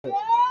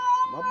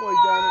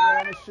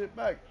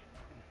back.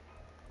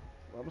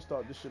 Well, I'm gonna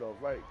start this shit off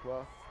right,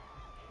 bro.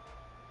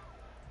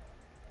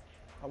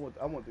 I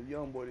want the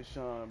young boy to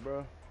shine, bro.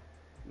 You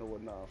know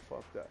what? Nah,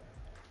 fuck that.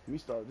 Let me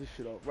start this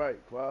shit off right,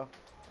 bro.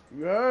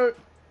 You heard?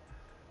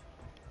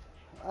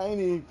 I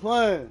ain't even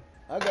playing.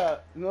 I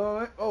got, you know what I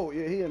mean? Oh,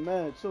 yeah, he in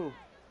man, too.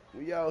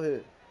 We out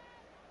here.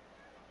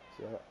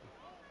 So,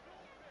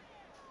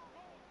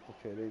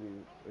 okay, they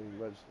didn't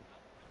register.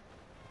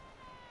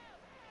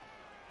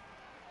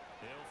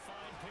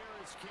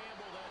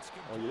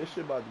 Oh, yeah, this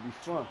shit about to be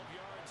fun.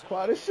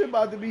 Quad, this shit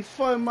about to be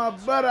fun, my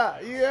brother.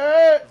 You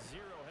heard?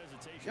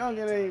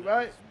 Youngin' ain't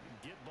right.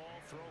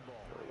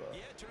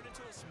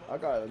 I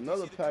got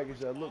another package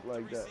that look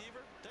like that.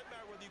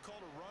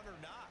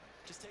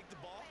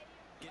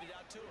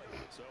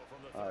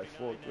 All right,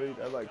 4-3.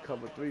 That's like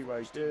cover 3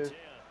 right there. He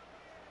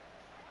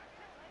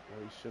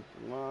shift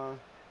the line.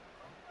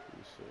 Let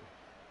me see.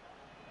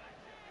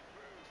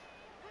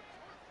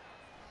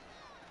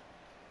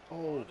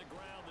 Oh.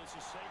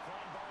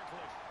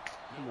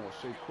 Come on,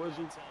 Shea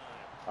Quizzle.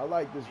 I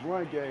like this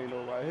run game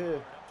though right here.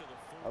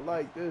 I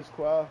like this,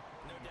 Qua.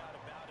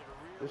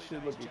 This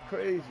shit looking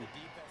crazy.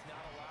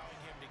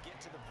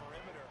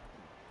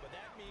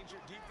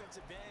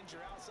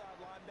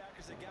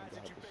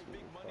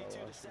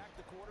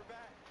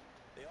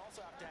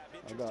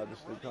 I got this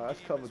thing. That's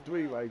cover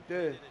 3 right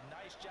there.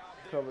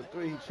 Cover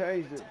 3, he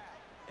changed it.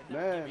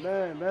 Man.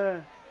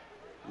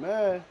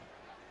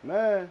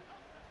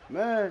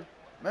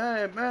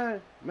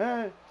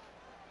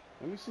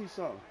 Let me see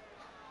something.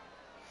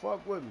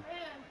 Fuck with me.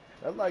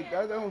 That's like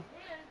that. Don't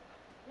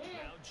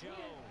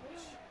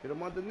get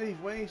him underneath.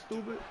 We ain't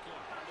stupid.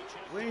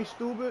 We ain't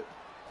stupid.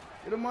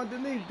 Get him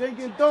underneath. Dink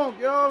and dunk,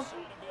 yo.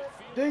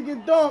 Dink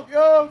and dunk,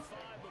 yo.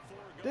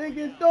 Dink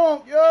and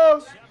dunk,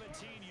 yo.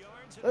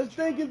 Let's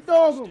dink and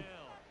dunk him.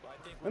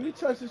 Let me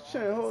touch his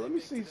chin. Hold on. Let me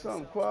see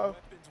something, Qua.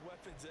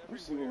 Let me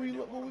see what we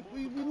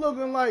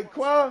looking like,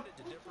 Qua.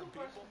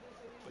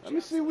 Let me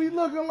see what we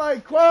looking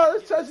like, Qua.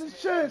 Let's touch his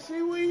chin.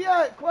 See where he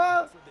at,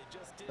 Qua.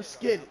 Let's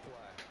get it.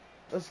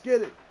 Let's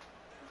get it.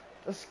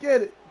 Let's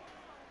get it.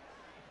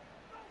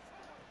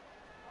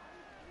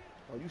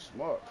 Oh, you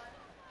smart.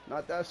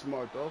 Not that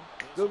smart, though.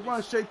 Good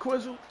run, Shea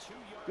Quizzle.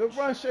 Good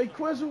run, Shea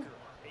Quizzle.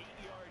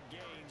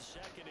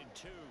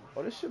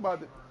 Oh, this shit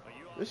about to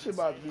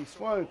be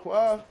fun,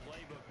 Qua.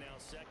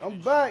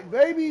 I'm back,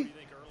 baby.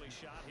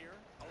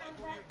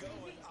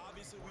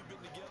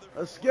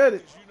 Let's get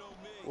it.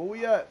 Where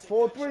we at?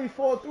 4-3,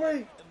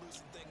 4-3.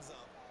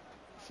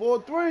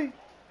 4-3.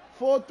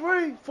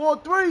 4-3.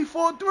 4-3.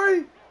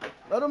 4-3.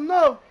 Let him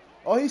know.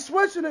 Oh, he's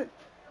switching it.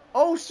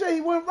 Oh, shit,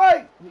 he went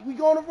right. We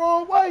going the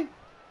wrong way.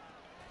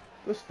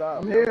 Good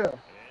stop. I'm here.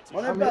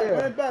 Run it back,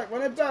 run it back,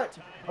 run it back.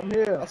 I'm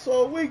here. I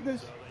saw a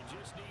weakness.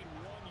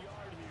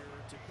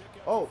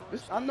 Oh,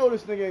 I know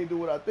this nigga ain't do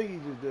what I think he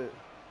just did.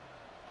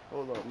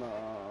 Hold up, nah.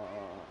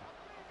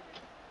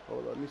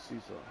 Hold up, let me see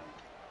something.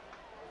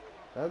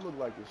 That look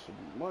like it should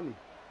be money.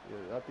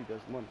 Yeah, I think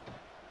that's money.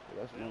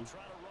 Yeah, that's money.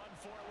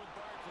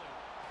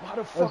 Why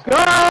the fuck?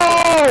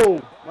 Let's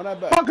go! Run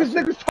that back. Fuck is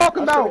niggas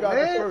talking about,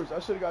 man? I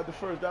should have got the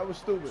first. That was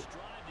stupid.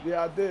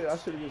 Yeah, I did. I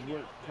should have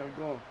just kept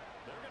going.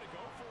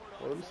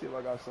 Well, let me see if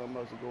I got something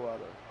else to go out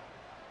of.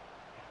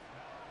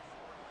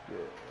 Yeah,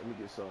 let me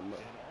get something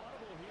else.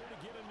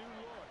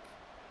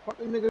 Fuck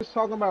these niggas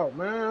talking about,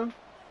 man?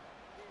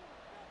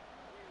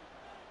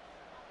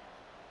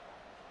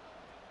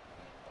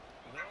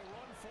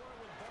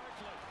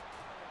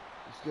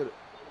 Let's get it.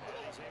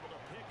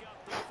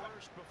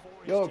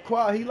 Yo,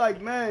 Qua, he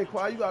like man.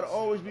 Qua, you gotta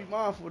always be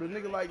mindful. The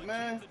nigga like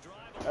man.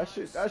 That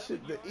shit,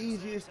 the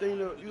easiest thing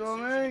to, you know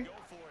what I mean?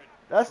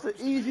 That's the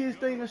easiest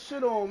thing to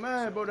shit on,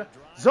 man, bro.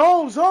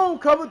 Zone,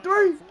 cover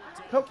 3.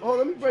 Oh,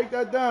 let me break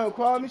that down,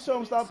 Qua. Let me show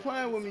him stop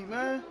playing with me,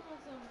 man.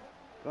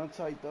 Gun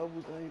tight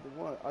doubles, that ain't the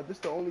one. This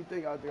the only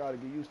thing I gotta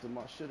get used to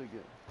my shit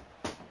again.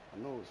 I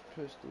know it's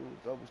pistol,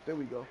 doubles. There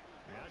we go.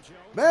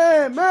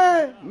 Man.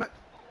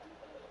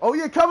 Oh,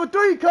 yeah, cover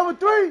 3. Cover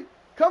 3.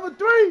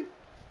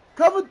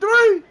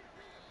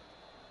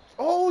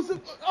 Oh, is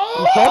it? Oh,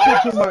 you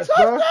talking too much,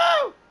 bro.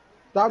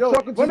 Stop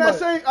talking too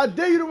much. I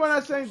dare you to run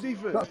that same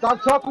defense.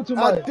 Stop talking too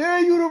much. I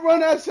dare you to run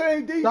that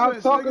same defense.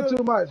 Stop talking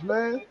too much,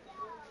 man.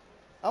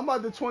 I'm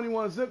about to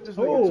 21 zip this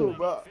nigga too,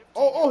 bro.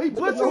 Oh, he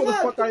blitzing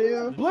left. Fuck I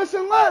am.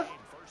 Blitzing left.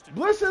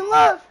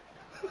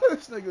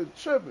 This nigga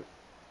tripping.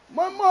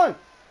 Mon.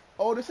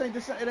 Oh, this ain't the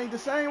same. It ain't the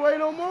same way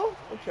no more.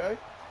 Okay,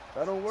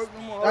 that don't work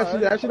no more.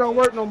 That shit don't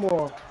work no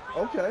more.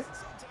 Okay,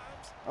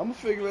 I'm gonna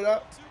figure it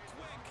out.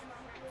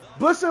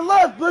 Blitzing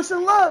left.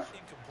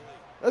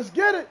 Let's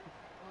get it.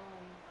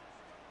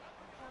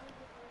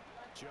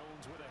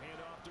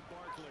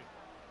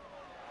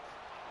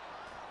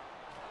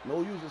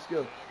 No user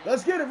skill.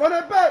 Let's get it. Run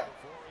that back.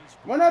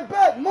 Mon,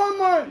 82.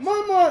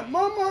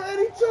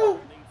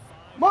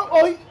 Mon,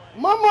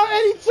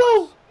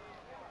 82.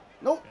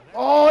 Nope.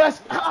 Oh, that's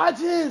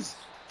Hodges.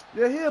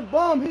 Yeah, he a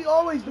bum. He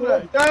always do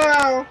that.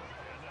 Down.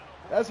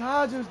 That's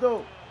Hodges,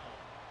 though.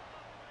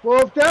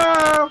 4th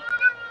down.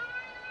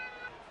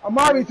 I'm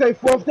already say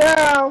 4th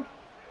down.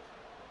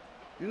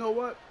 You know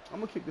what? I'm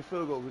gonna kick the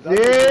field goal.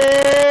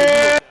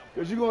 Yeah.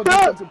 Cause you gonna do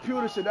some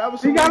computer shit. That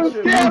was some weak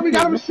shit. Yeah, we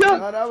got him shook.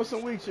 Nah, that was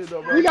some weak shit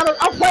though, bro.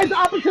 I played the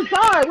opposite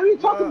side. What are you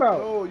talking about?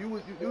 No,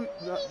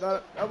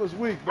 that was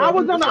weak, bro. I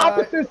was on the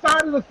opposite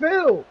side of the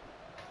field.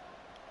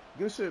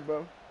 Good shit,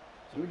 bro.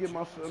 Let me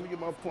get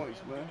my points,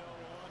 man.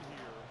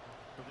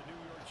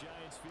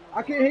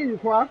 I can't hear you,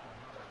 Quan.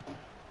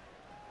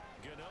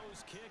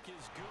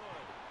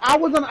 I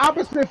was on the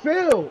opposite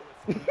field.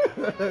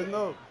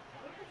 No.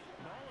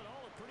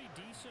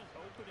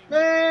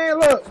 Man,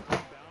 look.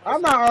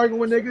 I'm not arguing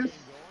with niggas.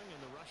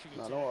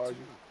 Nah, don't argue.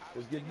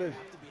 Just get busy.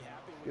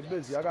 Get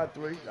busy. I got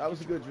 3. That was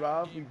a good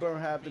drive. We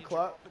burned half the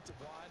clock.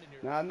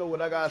 Now I know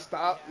what I gotta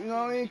stop. You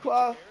know what I mean,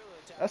 Claude?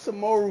 That's a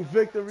moral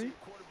victory.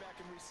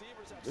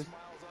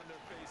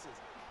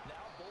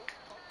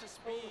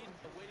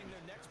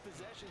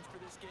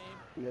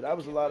 Yeah, that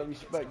was a lot of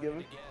respect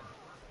given.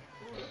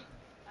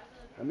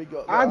 Let me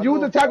go. I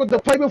used the tackle to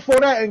play before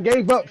that and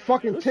gave up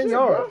fucking 10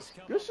 yards.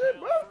 Bro. Good shit,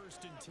 bro.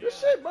 Good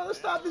shit, bro. Let's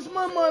stop this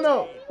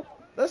man-mano.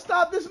 Let's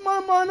stop this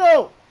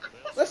man-mano.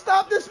 Let's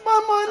stop this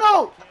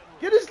man-mano.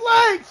 Get his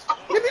legs.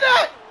 Give me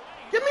that.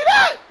 Give me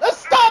that. Let's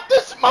stop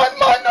this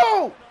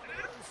man-mano.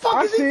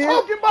 Fuck is he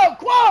talking about,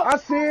 Quad? I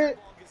see it.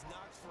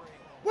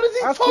 What is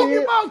he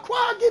talking about,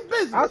 Quad? Get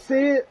busy. I see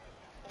it.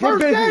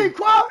 First game,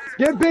 Quad.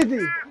 Get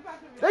busy.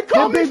 They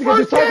call me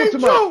first game,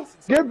 Drew.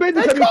 Get busy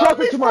because you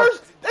talking too much.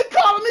 They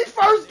calling me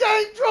first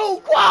game, Drew,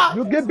 Quad.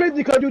 You get busy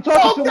because you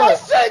talking too much.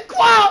 Talk that shit,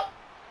 Quad.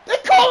 They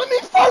calling me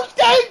first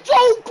game,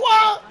 Drew,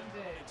 Quad.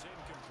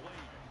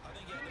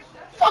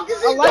 Fuck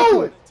is he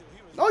doing?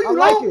 No, you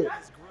don't.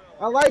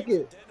 I like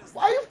it.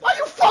 Why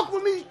you fuck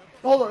with me?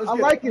 Hold on, I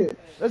like it.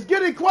 Let's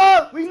get it,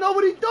 Quad. We know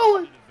what he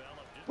doing.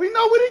 We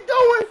know what he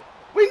doing.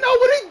 We know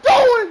what he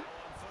doing.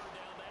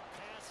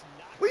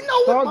 We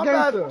know what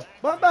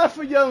my bad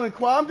for yelling,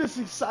 Quad. I'm just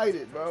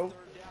excited, bro.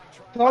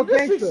 I'm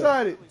just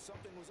excited.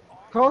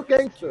 Talk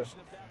gangster.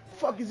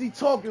 Fuck is he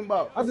talking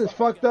about? I just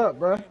fucked up,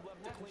 bro.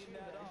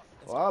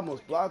 Oh, I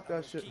almost blocked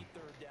that shit.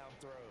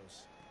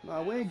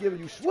 Nah, we ain't giving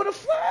you what a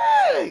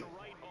flag!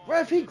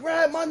 Ref, he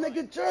grabbed my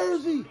nigga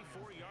jersey.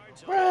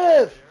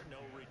 Ref!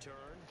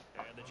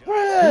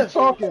 Keep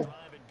talking.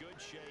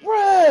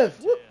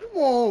 Ref!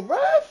 Come on,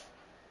 Ref!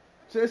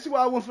 So let's see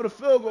why I went for the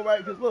field goal,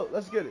 right? Because look,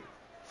 let's get it.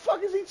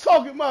 Fuck is he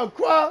talking about,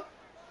 Quad?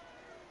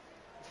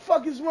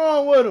 Fuck is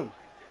wrong with him?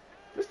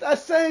 It's that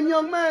same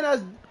young man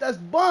that's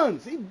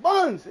buns. He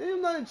buns. He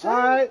ain't nothing changed. All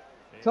right.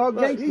 Talk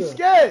gangster. He's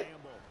scared.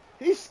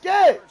 He's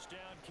scared.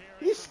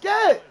 He's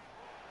scared.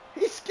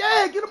 He's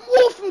scared. Get him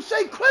off from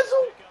Shea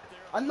Quizzle.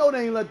 I know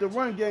they ain't let the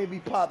run game be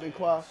popping,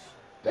 Quad.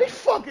 They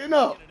fucking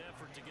up.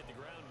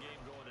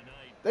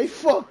 They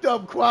fucked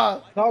up,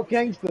 Quad. Talk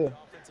gangster.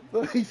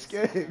 Look, he's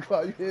scared,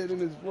 Quad. You hear it in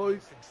his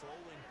voice?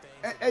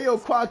 Hey, yo,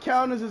 Quad,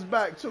 Counters is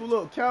back, too.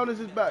 Look,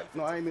 Counters is back.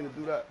 No, I ain't mean to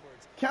do that.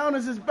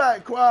 Counters is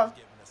back, Quad.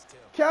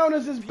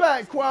 Counters is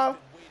back, Quad.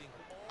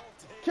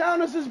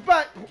 Counters is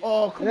back.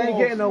 Oh, come on. You ain't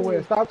getting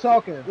nowhere. Stop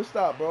talking. Just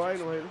stop, bro. I ain't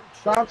no hater.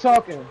 Stop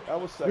talking.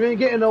 That was second. You ain't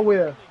getting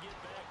nowhere.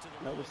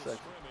 That was second.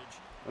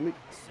 Let me.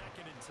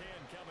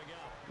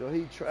 Yo,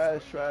 he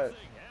trash.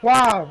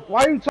 Wow.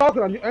 Why are you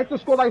talking? Ain't the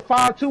score like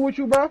 5-2 with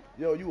you, bro?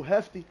 Yo, you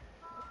hefty.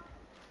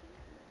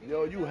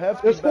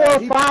 The score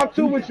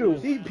 5-2 with you.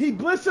 He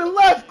blitzing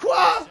left,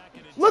 Quad.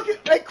 Look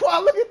at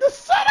the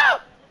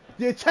setup.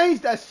 Yeah,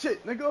 change that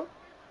shit, nigga.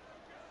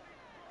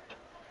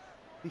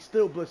 He's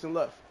still blitzing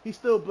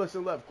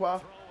left.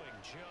 Quad.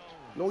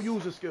 No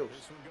user skills.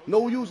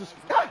 No user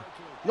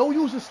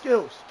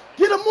skills.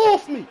 Get him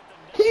off me.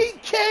 He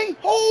can't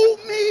hold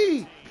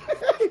me.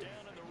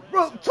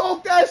 Bro,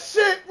 talk that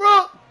shit,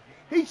 bro.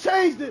 He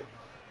changed it.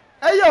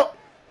 Hey, yo,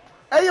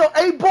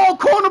 A-ball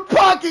corner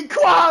pocket,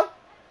 Quad.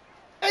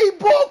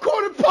 A-ball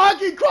corner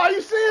pocket, Quad.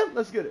 You see him?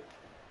 Let's get it.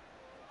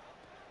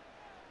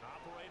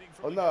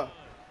 Oh, nah.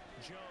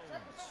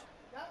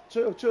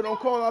 Chill. Don't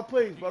call out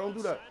plays, bro. Don't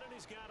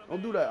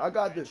do that. I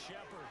got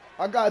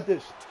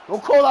this.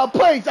 Don't call out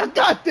plays. I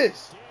got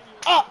this.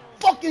 I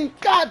fucking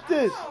got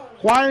this.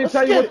 Why ain't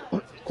tell you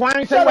what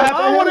happened? I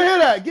don't want to hear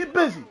that.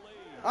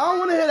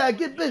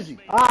 Get busy.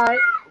 All right.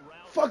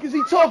 Fuck is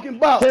he talking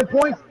about? 10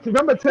 points.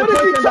 Remember 10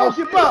 points. What is he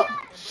talking about?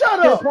 Shut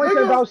up, 10 points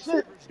about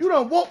shit. You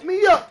done woke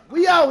me up.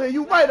 We out here.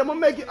 You right. I'm gonna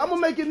make it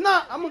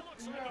not.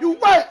 You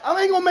right.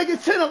 I ain't gonna make it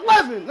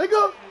 10-11,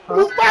 nigga.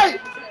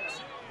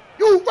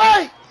 You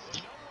right.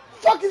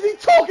 Fuck is he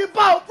talking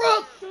about,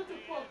 bro?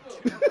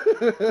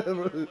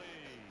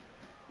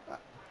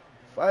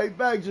 Fight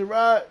back,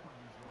 Gerard.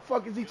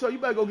 Fuck is he talking?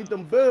 You better go get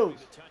them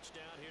bills.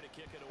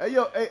 Hey,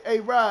 yo,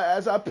 hey, Rod,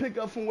 as I pick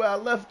up from where I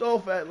left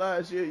off at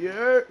last year, you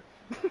heard?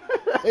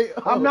 Hey,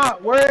 I'm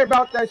not worried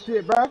about that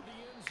shit, bro.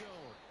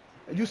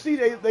 You see,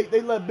 they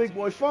let Big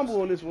Boy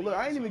fumble on this one. Look,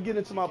 I ain't even getting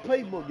into my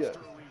playbook yet.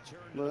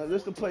 Look,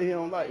 this the play he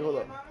don't like.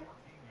 Hold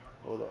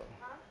up.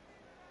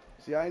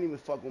 See, I ain't even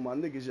fuck with my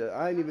niggas yet.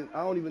 I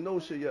don't even know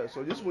shit yet.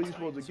 So this is when you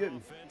supposed to get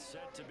me.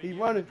 He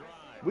running.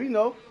 We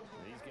know.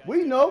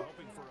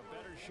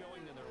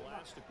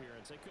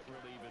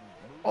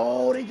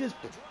 Oh, they just.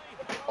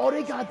 Oh,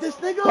 they got this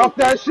nigga. Talk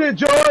that shit,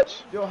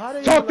 George. Yo, how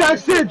they Talk that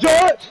shit,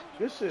 George.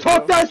 Good shit,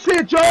 Talk bro. that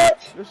shit,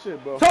 George. Good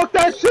shit, bro. Talk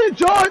that shit,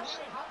 George.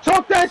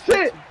 Talk that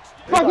shit.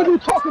 Fuck what you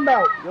talking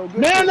about? Yo,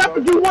 Man, shit, that's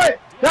what you want.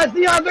 That's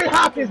DeAndre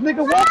Hopkins,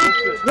 nigga.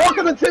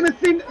 Welcome to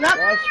Tennessee.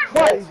 That's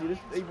crazy.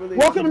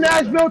 Welcome to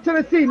Nashville,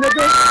 Tennessee,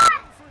 nigga.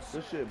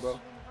 Good shit, bro.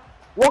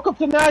 Welcome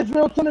to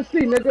Nashville,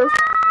 Tennessee, nigga.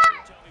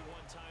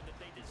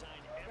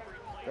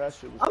 That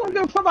shit was I don't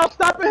give a fuck about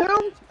stopping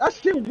him. That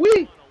shit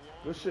weak.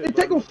 Good shit, It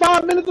take him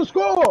 5 minutes to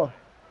score.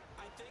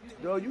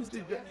 Yo, you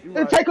did that.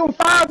 It take him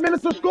 5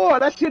 minutes to score.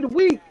 That shit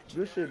weak.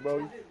 Good shit,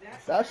 bro.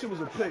 That shit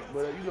was a pick,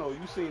 but you know,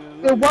 you seen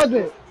it. It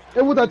wasn't.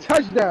 It was a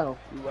touchdown.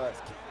 You right.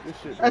 Good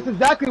shit, bro. That's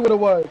exactly what it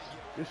was.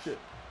 Good shit.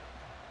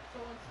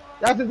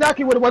 That's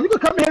exactly what it was. You can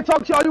come here and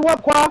talk to all you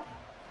want, Qua.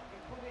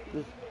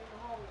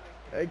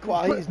 Hey,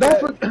 Qua, he's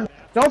dead.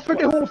 Don't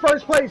forget who in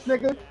first place,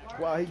 nigga.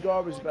 Qua, he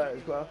garbage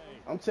bags, Qua.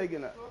 I'm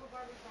taking that.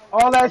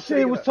 All that shit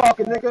he was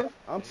talking, nigga.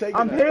 I'm taking that.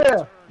 I'm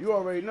here. You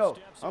already know.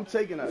 I'm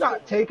taking that. You're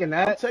not taking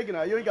that. I'm taking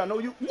that. You ain't got no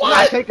you. What? You're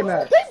not taking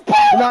that.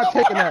 You're not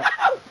taking that.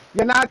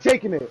 You're not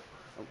taking it.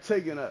 I'm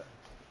taking that.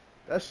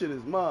 That shit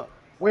is mine.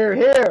 We're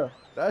here.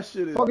 That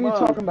shit is mine. What are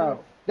you talking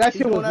about? That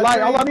shit was that light.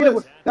 All I needed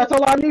was, that's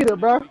all I needed,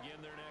 bro.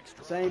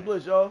 Same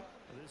blitz, y'all.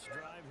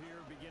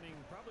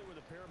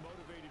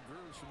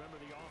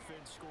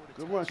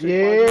 Good run,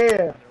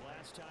 yeah.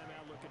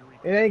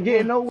 It ain't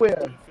getting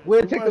nowhere.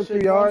 We'll take the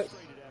 3 yards.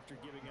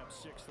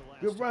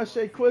 Good run,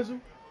 Shea Quizzle.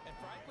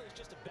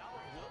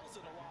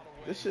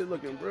 This shit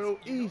looking real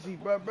easy,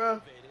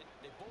 bruh.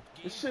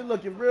 This shit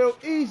looking real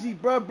easy,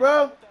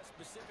 bruh.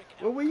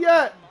 Where we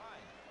at?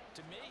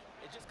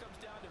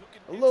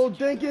 A little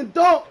dink and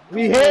dunk.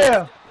 We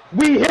here.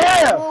 We here.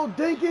 A little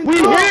dink and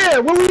we dunk.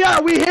 Here. Where we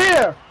at? We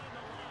here.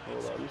 Hold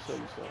on, let me show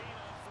you something.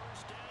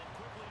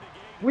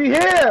 We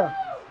here.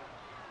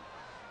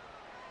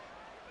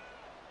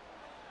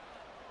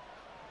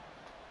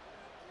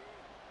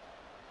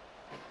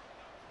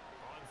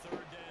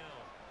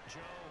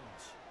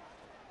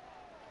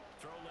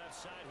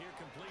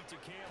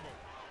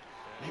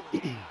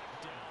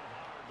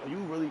 You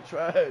really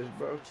trash,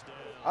 bro.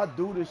 I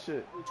do this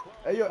shit.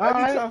 Hey, yo,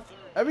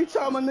 every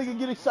time a nigga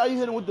get excited, you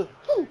hit him with the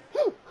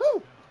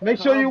Make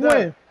sure you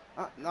win.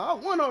 I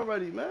won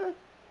already, man.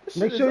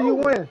 Make sure you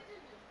win.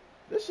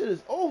 This shit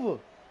is over.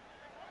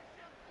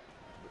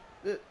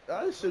 This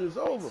shit is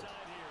over.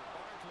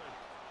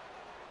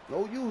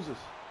 No users.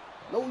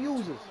 No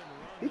users.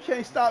 He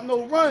can't stop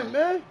no run,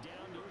 man.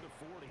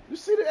 You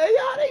see the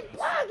AI, they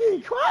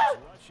blocking, crap.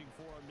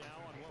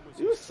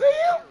 You see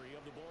him?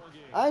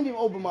 I ain't even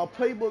open my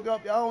playbook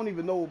up. I don't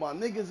even know where my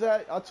niggas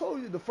at. I told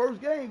you the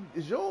first game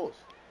is yours.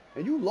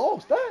 And you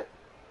lost that.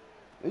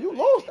 He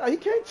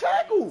can't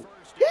tackle.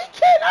 He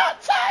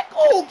cannot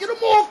tackle. Get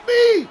him off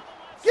me.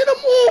 Get him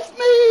off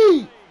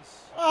me.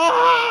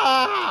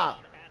 Ah.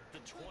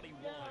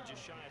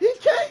 He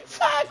can't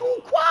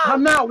tackle, Quad.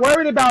 I'm not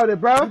worried about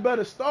it, bro. You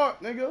better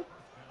start, nigga.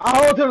 I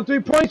hold to the 3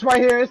 points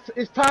right here.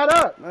 It's tied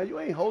up. Man,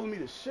 you ain't holding me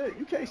to shit.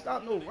 You can't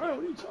stop no run. What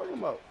are you talking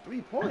about?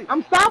 3 points.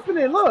 I'm stopping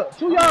it. Look,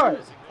 2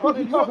 yards. What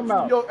are you talking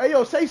about? Yo, hey,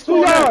 yo, say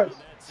score 2 yards.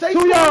 Say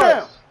 2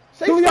 yards.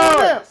 Say 2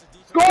 yards.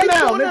 Score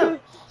now, nigga.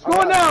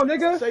 Score now,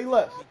 nigga. Say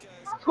less.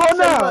 Score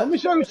now. Let me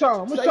show you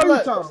something.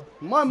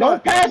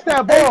 Don't pass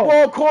that ball.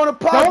 Ball corner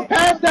pocket. Don't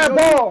pass that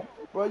ball.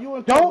 Bro, you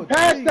in Don't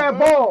pass that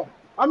ball.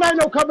 I'm not in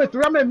no cover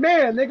 3. I'm in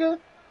man, nigga.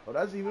 Oh,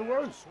 that's even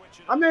worse.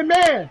 I'm in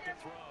man.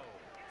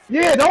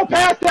 Yeah, don't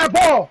pass that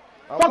ball.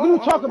 Fuck are you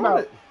talking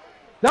about?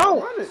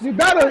 Don't. You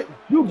better.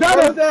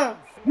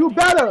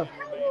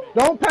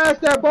 Don't pass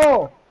that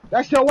ball.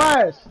 That's your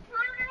ass.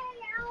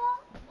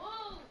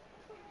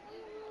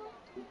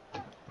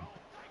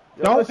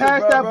 Don't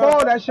pass that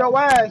ball. That's your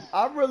ass.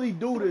 I really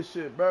do this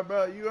shit,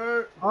 bro. You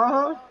heard?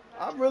 Uh-huh.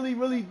 I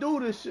really do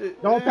this shit.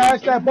 Don't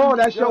pass that ball.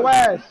 That's your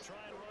ass.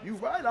 You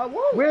right, I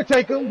won't. We'll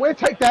take him. We'll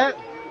take that.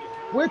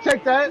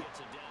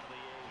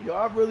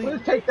 Yo, we'll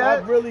take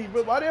that.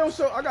 Why they don't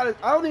show? I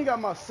don't even got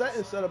my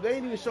settings set up. They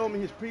ain't even showing me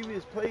his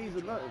previous plays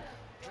or nothing.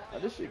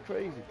 Like, this shit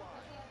crazy.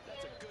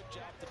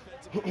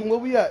 Where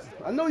we at?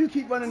 I know you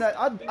keep running that.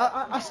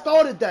 I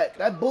started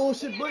that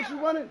bullshit blitz you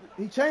running.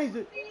 He changed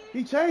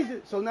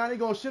it. So now they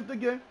gonna shift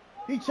again.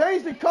 He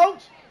changed it,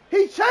 coach.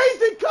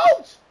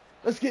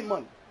 Let's get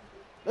money.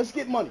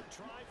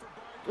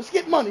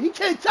 He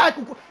can't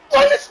tackle.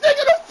 Run this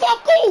nigga the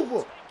fuck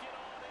over.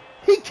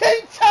 He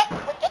can't tackle.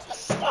 Get the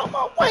shit out of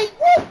my way,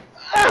 bro.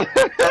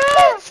 He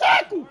can't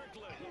tackle.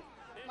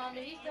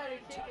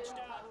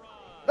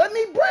 Let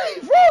me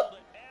breathe, bro.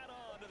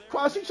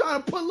 Quad, she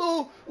trying to put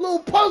little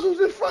puzzles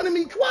in front of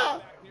me,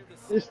 Quad.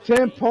 It's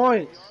 10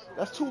 points.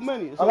 That's too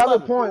many. It's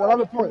 11 points.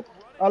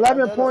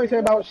 11 points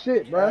ain't about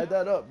shit, bro. Add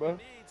that up, bro.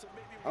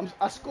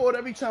 I scored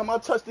every time I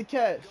touched the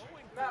cash.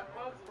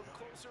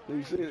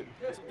 You see it?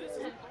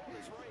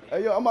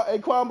 Hey, yo,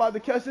 Quad, I'm about to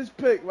catch this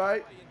pick,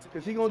 right?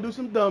 Because he going to do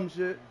some dumb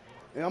shit.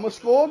 And I'm going to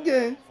score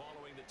again.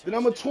 Then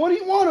I'm going to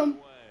 21 him.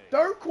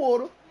 Third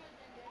quarter.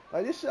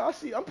 Like, this shit, I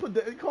see.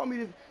 They call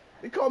me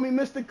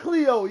Mr.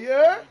 Cleo,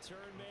 yeah?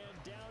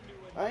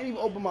 I ain't even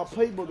opened my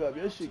playbook up.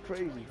 This shit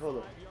crazy. Hold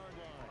up.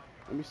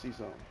 Let me see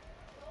something.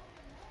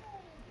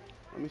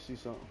 Let me see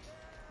something.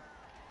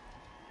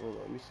 Hold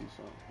up. Let me see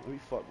something. Let me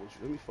fuck with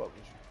you. Let me fuck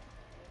with you.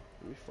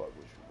 Let me fuck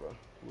with you, bro.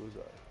 Who was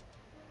that?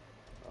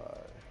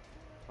 Alright.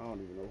 I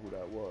don't even know who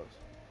that was.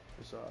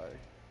 It's alright.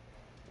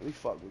 Let me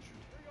fuck with you.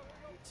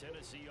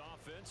 Tennessee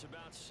offense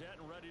about set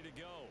and ready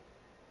to go.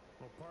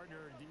 Well, partner,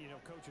 you know,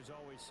 coaches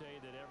always say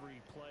that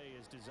every play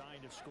is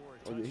designed to score a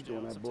touchdown. Oh, yeah, he's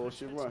doing that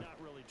bullshit run.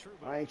 Really true,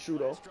 I ain't true,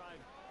 though.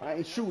 I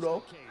ain't true,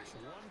 though.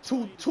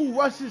 Two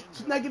rushes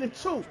to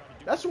 -2.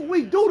 That's what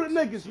we do to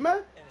niggas,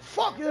 man.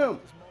 Fuck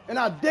him. And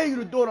I dare you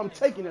to do it, I'm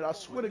taking it. I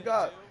swear to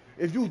God.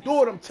 If you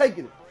do it, I'm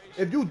taking it.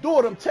 If you do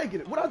it, I'm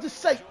taking it. What I just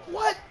say?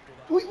 What?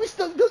 We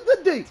still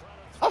good D.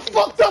 I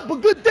fucked up a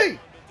good D.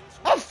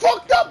 I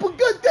fucked up a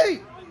good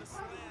D.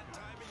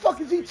 Fuck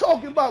is he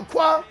talking about,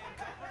 Qua?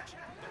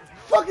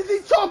 Fuck is he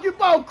talking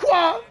about,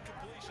 Qua?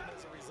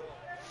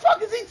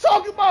 Fuck is he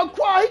talking about,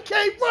 Qua? He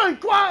can't run,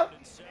 Qua.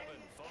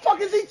 Fuck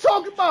is he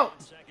talking about?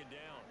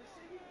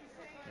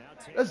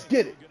 Let's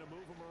get it.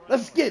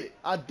 Let's get it.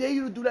 I dare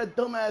you to do that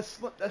dumbass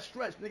that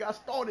stretch, nigga. I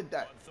started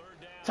that.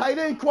 Tight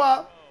end,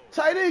 Qua.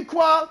 Tight end,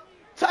 Qua.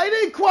 Tight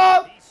end,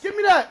 Qua. Give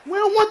me that. We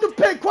don't want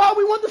the pick, Qua.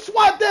 We want the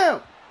swat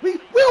down. We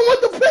don't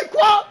want the pick,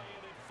 Qua.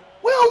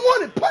 We don't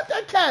want it. Put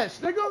that cash,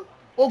 nigga.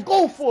 Or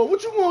go for it.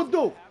 What you gonna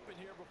do?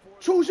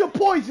 Choose your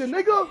poison,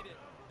 nigga.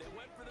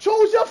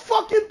 Choose your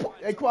fucking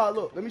poison. Hey, Qua,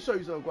 look. Let me show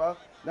you something, Qua.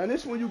 Now,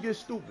 this one you get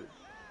stupid.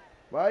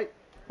 Right?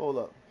 Hold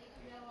up.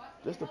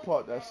 Just the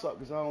part that sucks,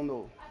 because I don't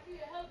know.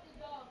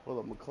 Hold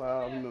up,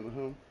 McLeod. Remember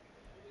him?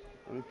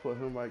 Let me put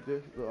him right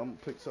there. Look, I'm going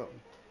to pick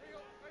something.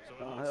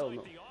 Oh, hell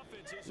no.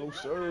 No,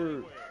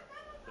 sir.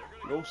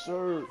 No,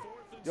 sir.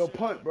 Yo,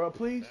 punt, bro,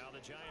 please.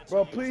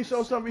 Bro, please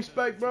show some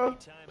respect, bro.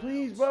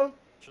 Please, bro.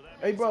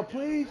 Hey, bro,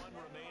 please.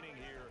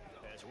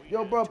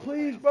 Yo, bro,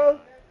 please, bro.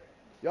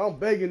 Yo, I'm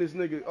begging this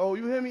nigga. Oh,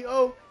 you hear me?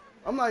 Oh,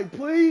 I'm like,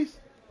 please.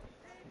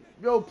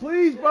 Yo,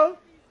 please, bro.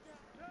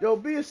 Yo,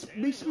 be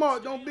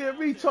smart. Don't be a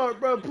retard,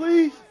 bro.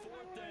 Please.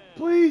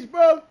 Please,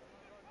 bro.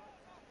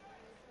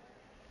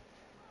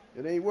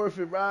 It ain't worth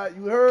it, right?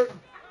 You heard?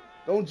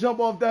 Don't jump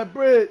off that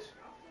bridge.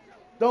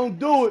 Don't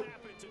do it.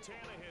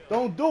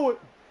 Don't do it.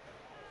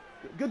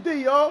 Good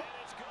D, y'all.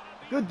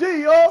 Good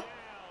D, y'all.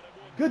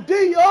 Good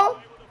D, y'all.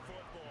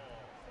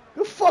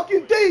 Good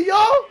fucking D,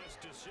 y'all.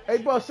 Hey,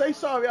 bro, say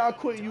sorry I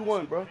quit and you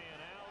won, bro.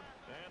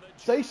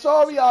 Say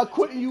sorry I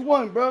quit and you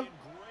won, bro.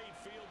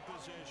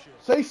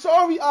 Say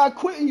sorry I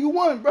quit and you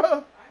won,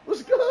 bro.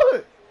 What's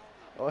good?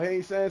 Oh, he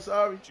ain't saying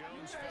sorry.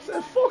 He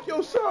said, fuck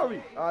your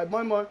sorry. All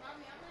right, my.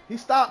 He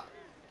stopped.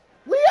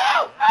 We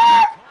out.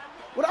 Ah!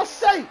 What I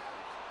say?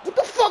 What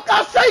the fuck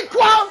I say,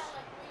 Qua?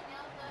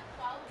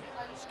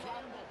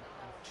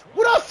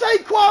 What I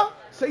say, Qua?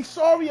 Say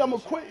sorry, I'm a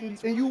quitting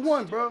and you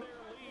won, bro.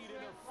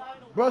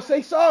 Bro,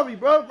 say sorry,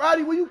 bro.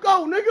 Roddy, where you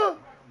go, nigga?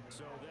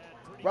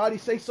 Roddy,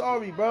 say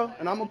sorry, bro.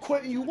 And I'm a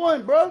quitting you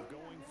won, bro.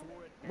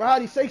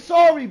 Roddy, say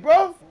sorry,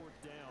 bro.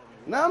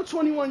 Now I'm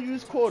 21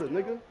 this quarter,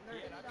 nigga.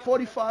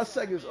 45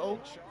 seconds, oh.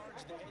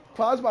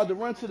 Qua's about to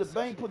run to the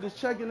bank, put this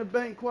check in the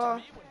bank,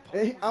 Qua.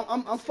 And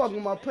I'm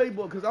fucking my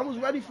playbook because I was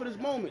ready for this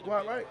moment,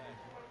 Qua, right?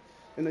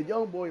 And the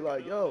young boy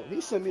like, yo,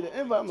 he sent me the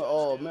invite. I'm like,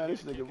 oh, man,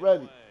 this nigga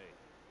ready.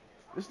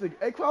 This nigga,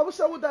 hey, Qua, what's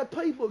up with that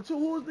playbook, too?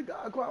 Who is the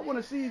guy, Qua? I want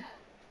to see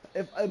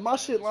if my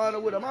shit line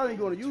up with him. I ain't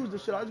going to use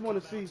this shit. I just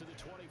want to see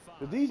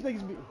if these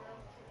niggas be...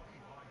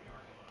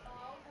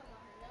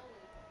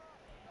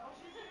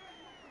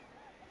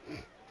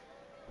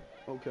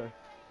 Okay.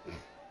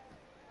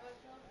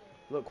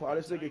 Look, Qua,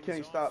 this nigga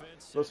can't stop.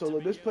 So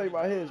look, this play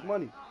right here is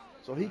money.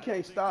 So he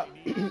can't stop.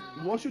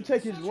 Once you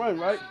take his run,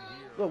 right?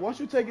 Look, once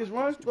you take his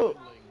run, look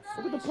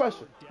at the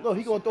pressure. Look,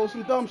 he gonna throw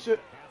some dumb shit.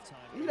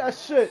 Give me that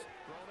shit.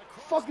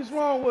 The fuck is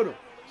wrong with him?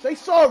 Say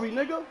sorry,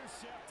 nigga.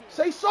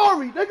 Say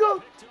sorry,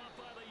 nigga.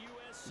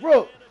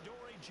 Bro,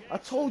 I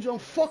told you I'm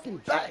fucking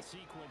back.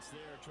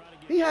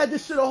 He had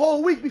this shit a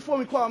whole week before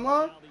me, Qua,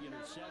 man.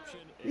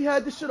 He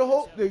had this shit a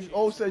whole...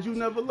 O says you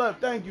never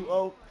left. Thank you,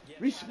 O.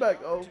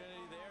 Respect, O.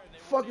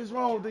 Fuck is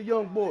wrong with the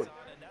young boy?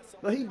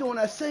 But he doing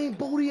that same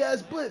booty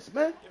ass blitz,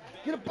 man.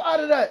 Get up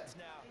out of that.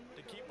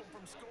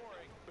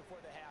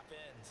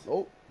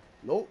 Nope.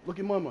 Nope. Look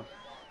at Mama.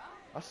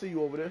 I see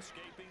you over there.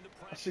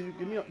 I see you.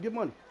 Get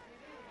money.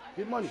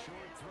 Get money.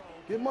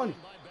 Get money.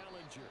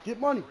 Get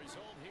money.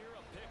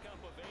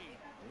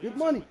 Get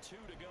money.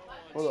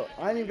 Hold up.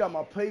 I ain't even got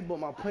my playbook,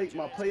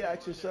 my play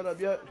action set up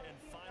yet.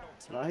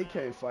 Nah, he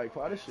can't fight,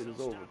 Qua. This shit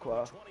is over,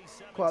 Qua.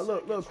 Qua,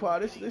 look, Qua.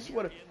 This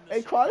what.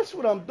 Hey, Qua, this is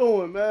what I'm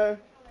doing, man.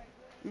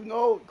 You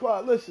know,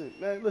 Qua, listen,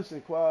 man,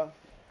 Qua.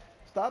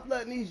 Stop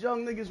letting these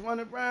young niggas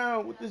run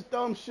around with this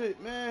dumb shit,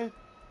 man.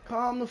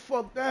 Calm the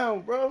fuck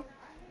down, bro.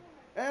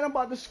 And I'm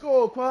about to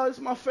score, Qua. This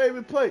is my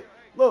favorite play.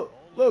 Look,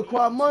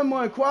 Qua,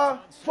 mon, Qua.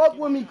 Fuck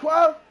with me,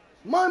 Qua.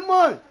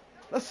 Mon.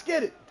 Let's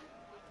get it.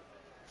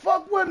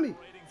 Fuck with me.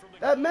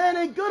 That man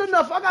ain't good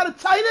enough. I got a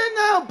tight end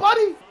now,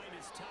 buddy.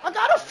 I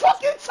got a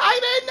fucking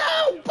tight end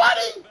now,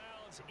 buddy.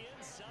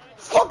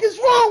 Fuck is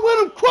wrong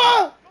with him,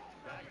 Qua?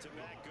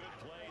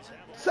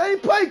 Same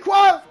play,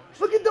 Quad.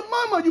 Look at the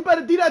mama. You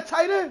better D that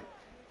tight end.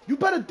 You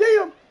better D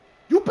him.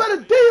 You better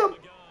D him.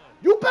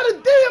 You better D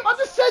him. I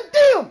just said D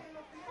him.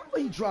 Oh,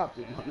 he dropped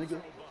it, my nigga.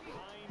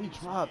 He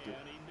dropped it.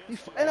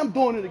 And I'm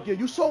doing it again.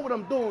 You saw what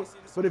I'm doing.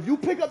 But if you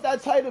pick up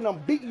that tight end, I'm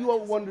beating you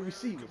over one of the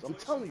receivers. I'm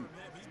telling you.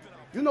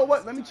 You know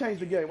what? Let me change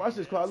the game. Watch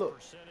this, Quad. Look.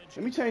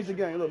 Let me change the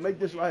game. Look, make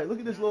this right here. Look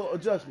at this little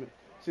adjustment.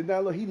 See, now,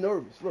 look, he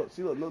nervous. Look,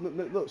 see, look.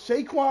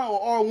 Saquon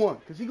or R1?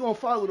 Because he going to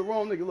follow the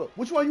wrong nigga. Look.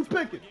 Which one you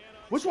picking?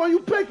 Which one you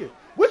picking?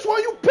 Which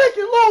one you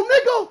picking, little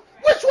nigga?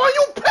 Which one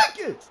you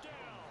picking?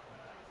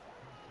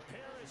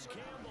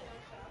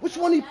 Which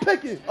one he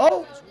picking?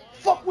 Oh,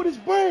 fuck with his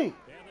brain.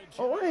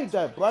 Oh, I ain't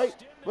that bright.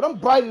 But I'm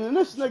brighter than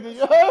this nigga,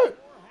 you heard?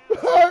 You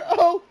heard?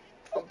 Oh,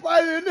 I'm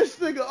brighter than this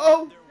nigga,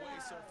 oh.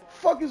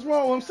 Fuck is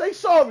wrong with him? Say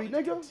sorry,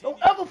 nigga. Don't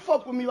ever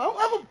fuck with me. Don't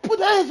ever put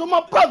hands on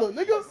my brother,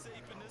 nigga.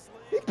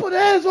 He put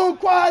hands on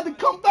Quiet to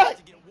come back.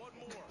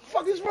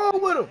 Fuck is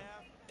wrong with him?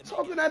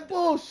 Talking that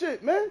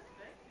bullshit, man.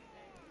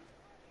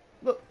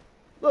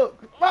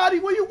 Look, Roddy,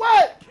 where you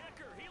at?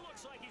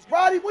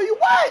 Roddy, where you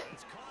at?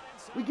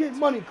 We getting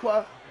money,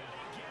 Quiet.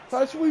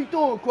 That's what he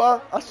doing,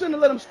 Quiet. I shouldn't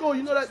have let him score.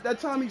 You know that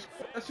time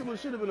that shit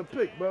should have been a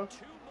pick, bro.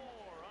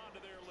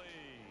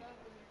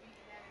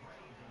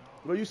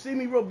 Bro, you see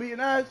me, bro, beating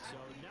ass?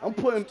 I'm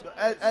putting,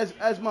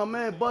 as my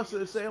man Buster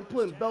would say, I'm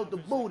putting belt the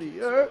booty,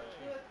 you heard?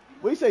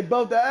 What you say,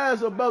 belt the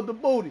ass or belt the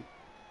booty?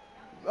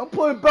 I'm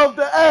putting belt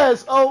the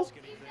ass, oh.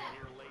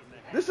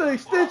 This is an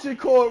extension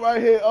cord right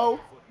here,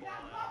 oh.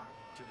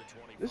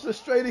 This is a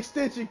straight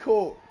extension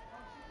cord.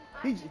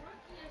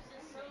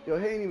 Yo,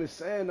 he ain't even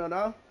saying nothing,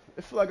 huh?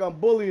 It feel like I'm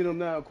bullying him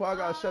now. Qua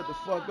gotta shut the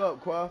fuck up,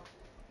 Qua.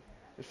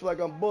 It feel like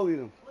I'm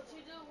bullying him. What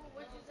you do?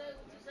 What you say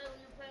when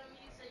you play on me?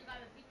 You say you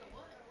gotta beat the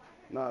what?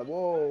 Nah,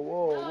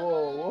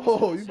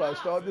 whoa. You about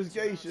to start this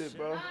gay shit,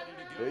 bro.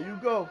 There you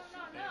go.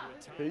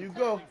 Here you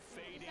go.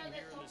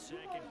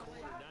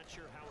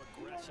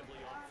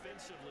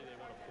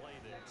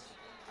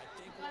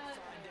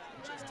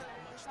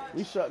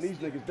 We shutting these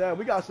niggas down.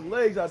 We got some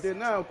legs out there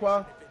now,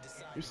 Qua.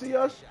 You see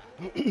us?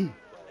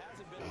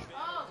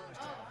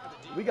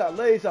 We got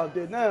legs out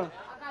there now.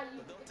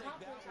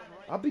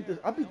 I beat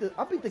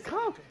the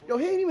comp. Yo,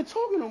 he ain't even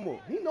talking no more.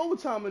 He know what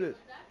time it is.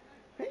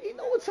 He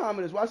know what time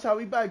it is. Watch how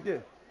we back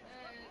there.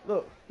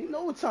 Look, he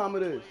know what time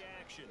it is.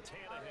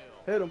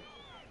 Hit him.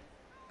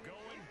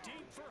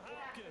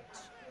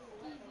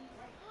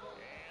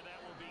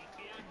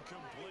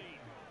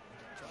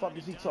 Fuck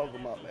is he talking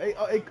about?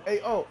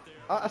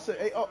 I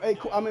said,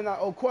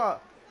 Qua.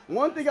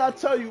 One thing I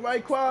tell you,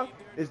 right, Qua,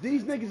 is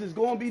these niggas is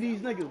gonna be these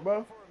niggas,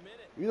 bro.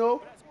 You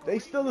know, they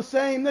still the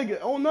same nigga.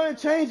 Oh, nothing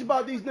changed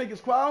about these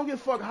niggas, Qua. I don't give a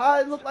fuck how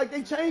it look like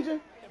they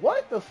changing.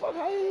 What the fuck?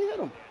 How you hit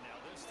them?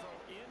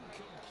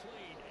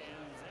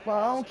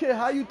 Qua, I don't care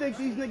how you think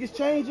these niggas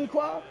changing,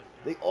 Qua.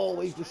 They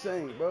always the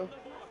same, bro.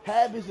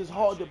 Habits is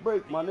hard to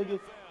break, my nigga.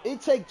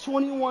 It take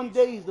 21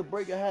 days to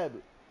break a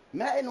habit.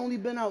 Madden only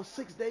been out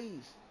 6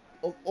 days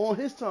on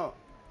his time,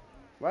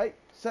 right?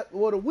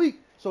 What, a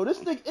week. So this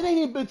nigga, it ain't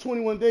even been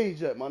 21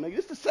 days yet, my nigga.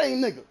 It's the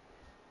same nigga.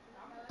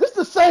 This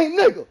the same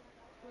nigga.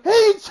 He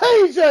ain't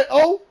changed yet,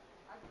 oh.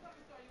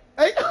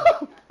 Hey,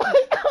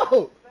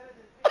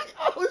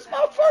 it's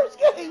my first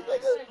game,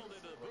 nigga.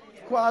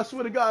 Qua, I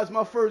swear to God, it's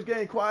my first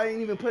game. Qua, I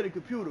ain't even played the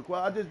computer.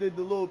 Qua, I just did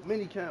the little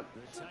mini camp.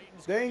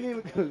 They ain't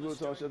even.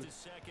 So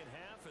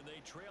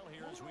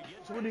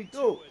what he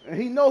do?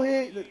 And he know he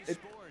ain't.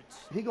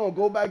 He gonna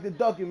go back to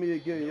ducking me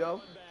again,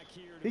 yo.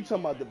 He talking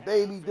about the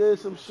baby did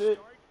some shit.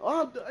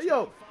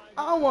 Yo,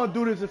 I don't want to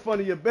do this in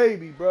front of your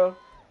baby, bro.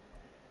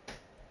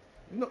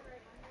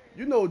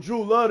 You know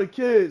Drew love the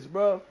kids,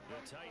 bro.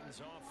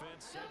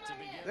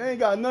 They ain't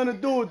got nothing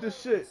to do with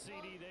this shit.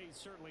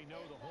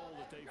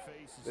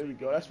 There we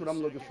go. That's what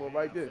I'm looking for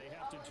right there.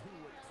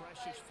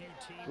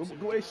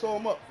 Go ahead, saw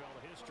him up.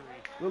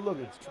 Good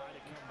looking.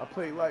 I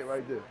played light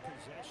right there.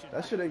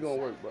 That shit ain't gonna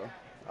work, bro.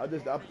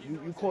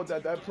 You caught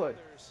that play.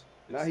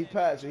 Now he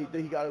passed and he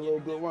think he got a little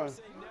good run.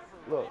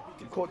 Look,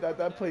 you caught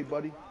that play,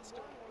 buddy.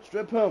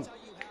 Strip him.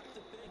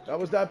 That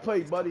was that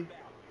play, buddy.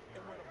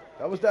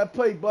 That was that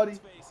play, buddy.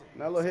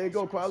 Now look, here you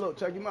go, Qua. Look,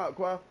 check him out,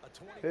 Qua.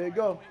 Here you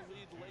go.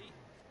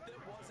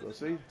 Let's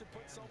see.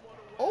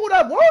 Oh,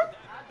 that worked.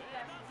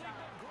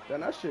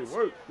 Then that shit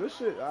worked. Good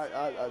shit.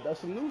 That's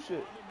some new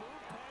shit.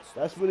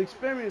 That's with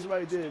experience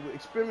right there. With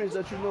experience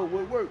that you know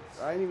what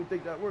worked. I didn't even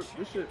think that worked.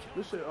 Good shit,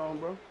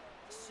 bro.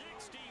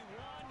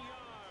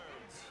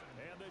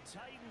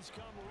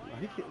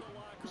 He can't.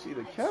 You see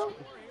the count?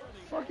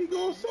 Fuck, he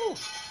going so.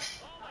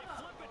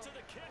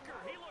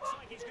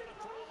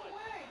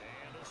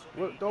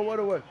 What? Throw what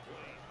away?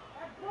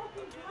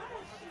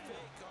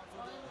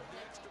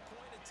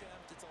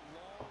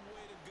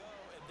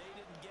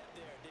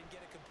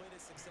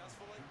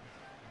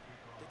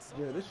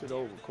 Yeah, this shit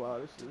over, Qua.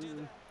 This is,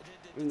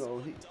 you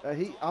know,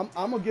 I'm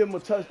gonna give him a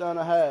touchdown and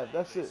a half.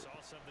 That's it.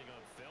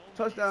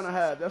 Touchdown and a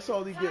half. That's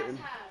all he getting.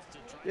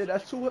 Yeah,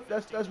 that's two.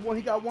 That's one.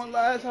 He got one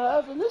last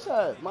half and this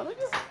half, my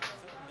nigga.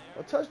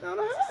 A touchdown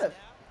and a half.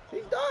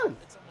 He done.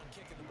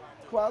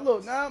 Quiet.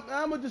 Look, now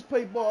I'm gonna just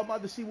play ball. I'm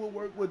about to see what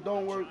work, what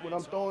don't work, what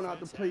I'm throwing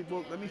out the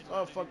playbook. Let me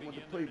start fucking with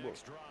the playbook.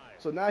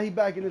 So now he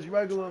back in his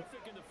regular.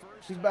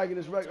 He's back in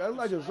his regular. That's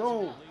like a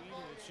zone.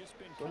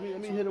 So let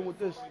me hit him with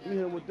this. Let me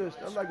hit him with this.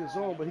 That's like a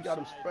zone, but he got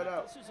him spread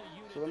out.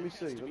 So let me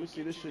see. Let me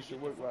see. This shit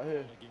should work right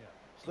here.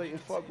 Slayton,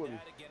 fuck with me.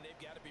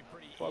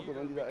 Fuck with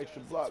him. I need that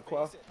extra block,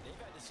 Qua.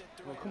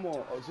 Oh, come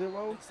on. Oh,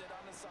 0?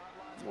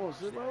 Come on,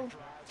 0?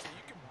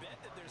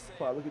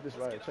 Qua, look at this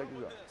right here. Check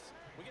this out.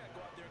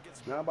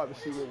 Now I'm about to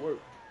see what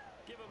works.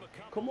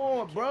 Come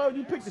on, bro.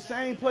 You picked the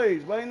same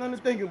plays. But ain't nothing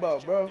to think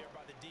about, bro.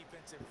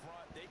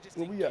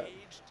 Where we at?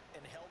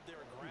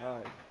 All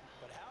right.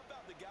 But how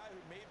about the guy who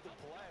made the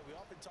play? We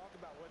often talk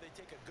about whether they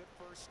take a good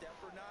first step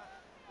or not.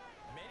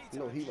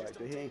 No, he right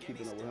there. He ain't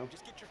keeping up with him.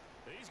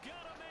 He's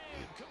got a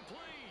man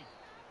complete.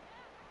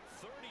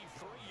 33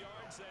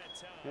 yards that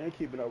time. He ain't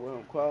keeping up with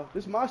him, Qua.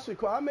 This is my shit,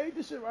 Qua. I made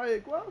this shit right here,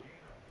 Qua.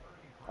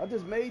 I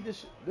just made this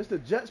shit. This the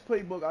Jets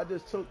playbook. I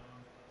just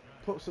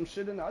put some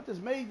shit in there. I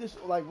just made this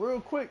like real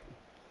quick.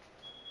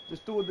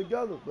 Just threw it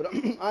together. But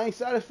I ain't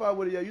satisfied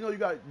with it yet. You know,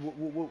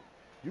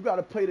 you got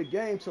to play the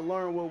game to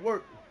learn what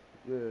worked.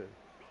 Yeah.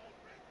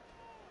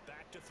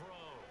 Back to throw.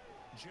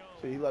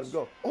 Jones. See, he let him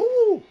go.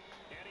 Ooh!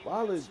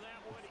 Violence.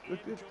 Good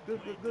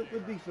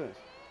defense.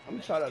 I'm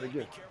going to try that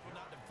again.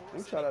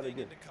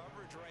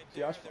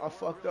 See, I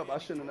fucked up. I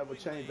shouldn't have never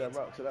changed that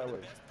route to that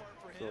way.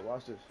 So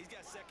watch this. He's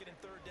got second and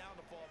third down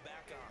to fall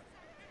back on.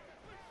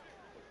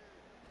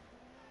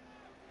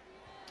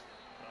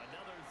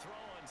 Another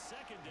throw on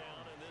second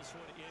down, and this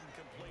one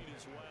incomplete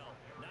as well.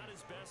 Not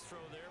his best throw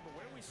there, but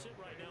where we sit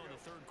right now in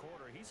the third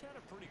quarter, he's had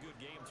a pretty good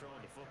game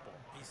throwing the football.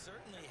 He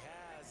certainly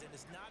has, and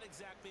it's not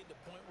exactly at the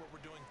point where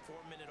we're doing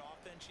 4-minute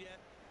offense yet,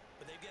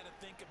 but they've got to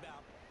think about,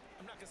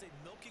 I'm not going to say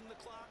milking the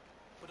clock,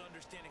 but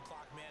understanding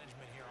clock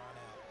management here on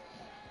out.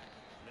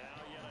 Now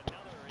yet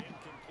another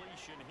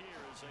incompletion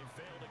here as they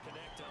fail to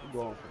connect on. I'm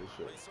going for this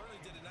shit.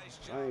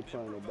 I ain't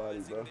playing nobody,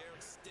 bro.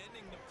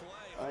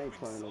 I ain't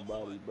playing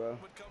nobody, bro.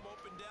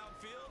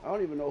 I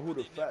don't even know who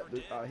the fat.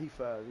 He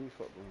fast. He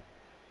fuck with him.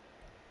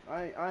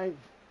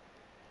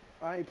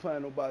 I ain't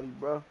playing nobody,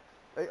 bro.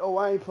 Hey, oh,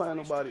 I ain't playing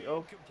nobody.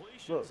 Oh,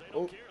 look.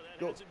 Oh,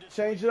 go.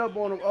 Change it up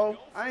on him. Oh,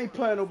 I ain't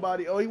playing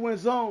nobody. Oh, he went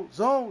zone. Back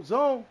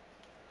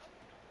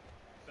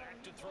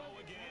to throw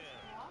again.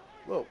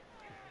 Look.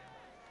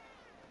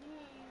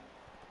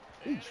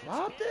 He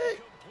dropped it?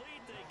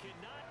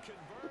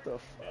 What the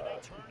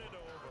fuck?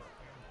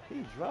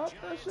 He dropped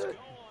that shit?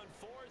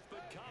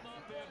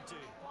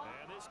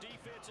 And this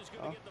defense is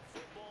going to get the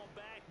football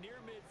back near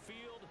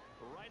midfield,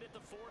 right at the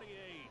 48.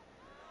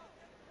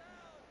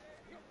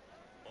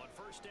 On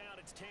first down,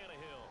 it's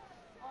Tannehill.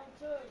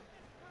 And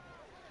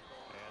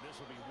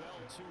this will be well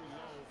too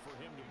low for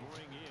him to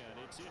bring in.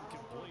 It's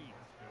incomplete.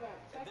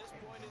 At this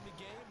point in the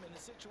game, in the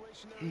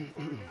situation they're in,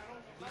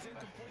 these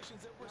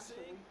incompletions that we're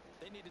seeing,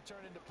 they need to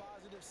turn into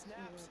positive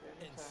snaps,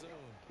 and soon.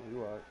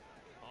 You right.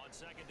 On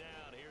second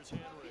down, here's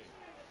Henry.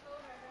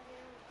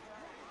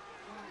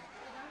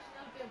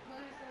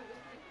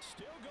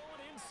 Still going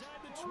inside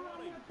the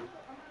 20.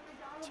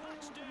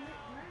 Touchdown.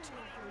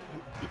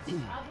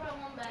 I brought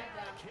one back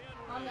down.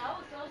 I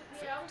was so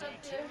scared. I was up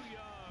there.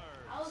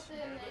 I was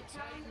sitting there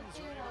counting the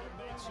 10 while we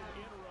Make some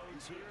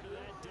inroads here to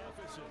that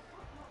deficit.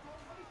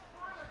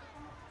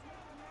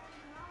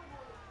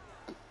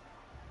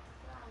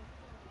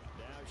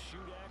 Now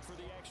Shudak for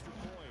the extra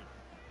point.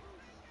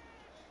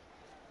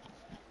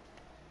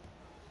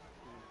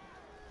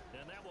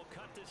 And that will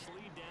cut this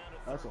lead down to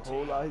 13. That's a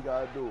whole lot he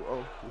got to do.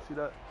 Oh, you see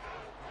that?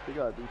 He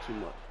got to do too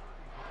much.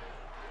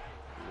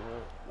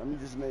 Yeah.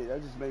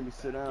 That just made me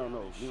sit down,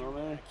 though. You know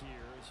what I mean?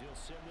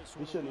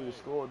 He shouldn't even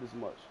score this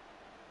much.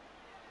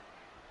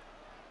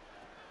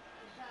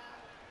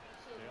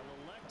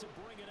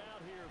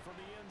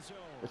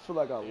 I feel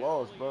like I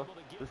lost, bro.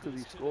 Just because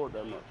he scored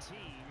that much.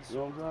 You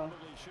know what I'm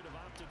saying?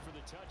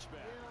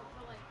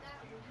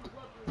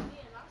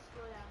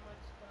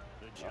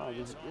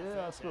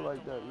 Yeah, I feel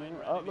like that, man.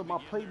 Look, my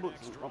plays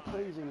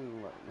ain't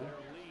even right, man.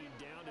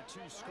 Down to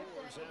 2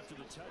 scores after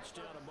the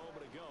touchdown a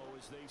moment ago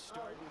as they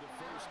start with a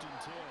 1st and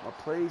 10. My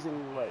plays ain't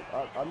even right.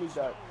 I need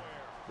that.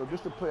 Look, this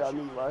the play I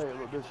need right here.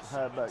 Look, this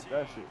halfback,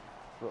 that shit.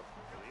 Look.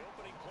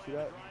 See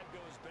that?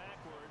 Goes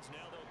backwards.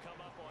 Now they'll come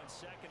up on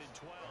 2nd and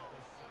 12.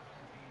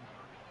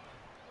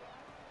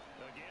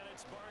 Again,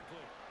 it's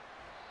Barkley.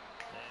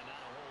 And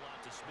not a whole lot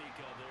to speak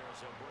of there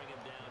as they'll bring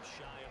him down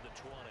shy of the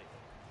 20.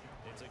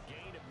 It's a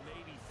gain of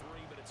maybe 3,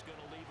 but it's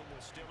going to leave him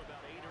with still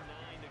about 8 or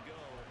 9 to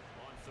go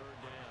on 3rd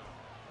down.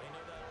 You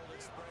know that old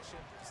expression,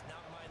 it's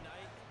not my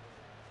night?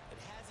 It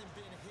hasn't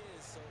been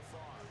his so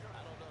far.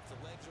 I don't know if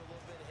the legs are a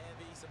little bit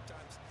heavy.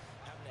 Sometimes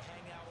having to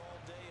hang out all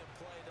day and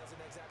play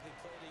doesn't exactly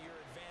play to your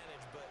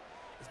advantage, but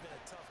it's been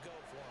a tough go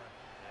for him.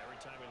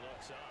 Every time he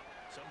looks up,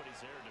 somebody's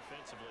there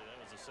defensively.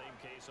 That was the same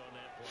case on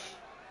that play.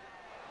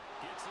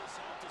 Gets this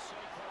out to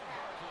Saquon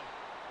Barkley.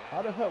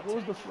 How the hell?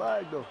 What was the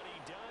flag, though?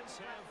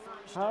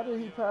 How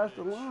did he pass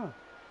the line?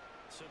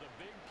 So the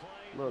big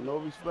play. Look, no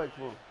respect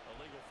for him. A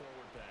legal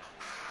forward pass.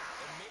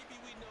 And maybe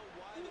we know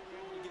why they were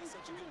able to get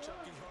such a good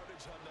chunk of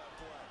yardage on that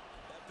play.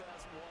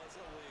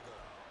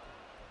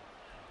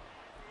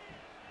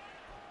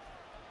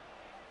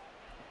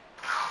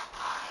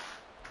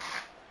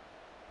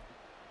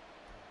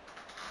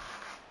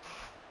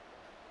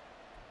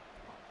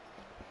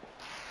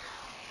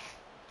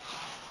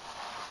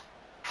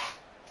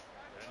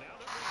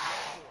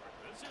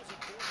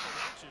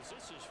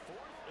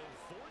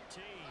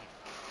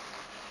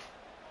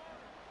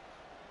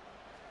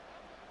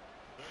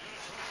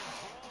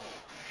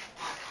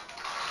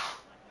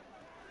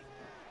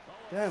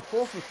 Damn,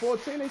 4th and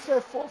 14. They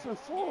said 4th and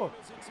 4. What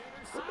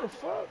the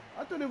fuck?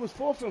 I thought it was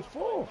 4th and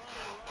 4. What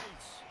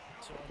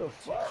the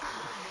fuck?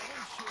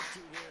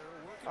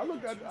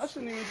 I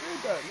shouldn't even do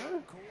that, man.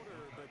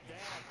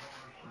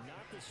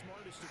 Not the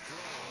smartest of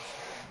throws.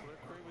 I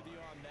agree with you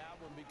on that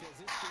one because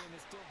this game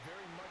is still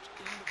very much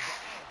in the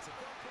balance. If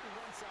they're pretty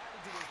one-sided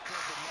to this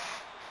point, but now,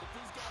 if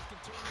these guys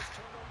can turn this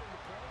turnover into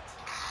points,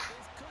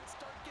 things could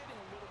start getting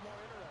a little more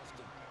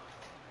interesting.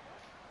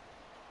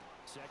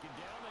 Second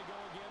down, they go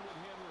again with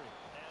Henry.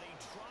 And he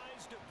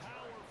tries to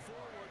power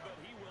forward, but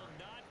he will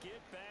not get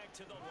back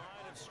to the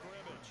line of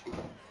scrimmage.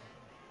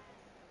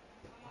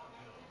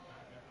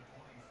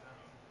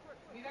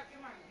 Mira qué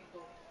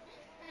maldito.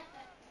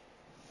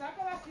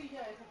 Saca la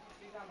silla esa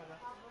y dámela.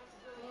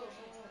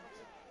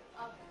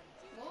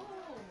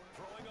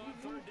 Throwing on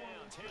third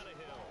down,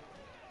 Tannehill.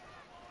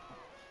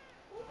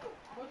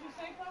 What'd you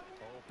say, Papa?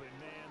 Open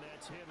man,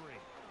 that's Henry.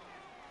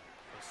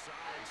 A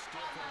solid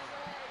stiff arm.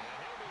 And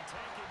he'll be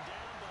taken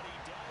down, but he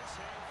does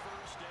have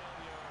first down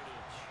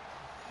yardage.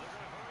 They're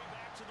going to hurry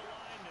back to the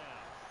line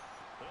now.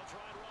 They'll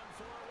try and run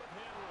for it with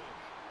Henry.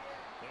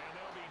 And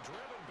they'll be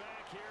driven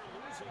back here,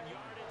 losing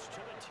yardage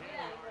to the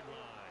 10-yard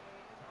line.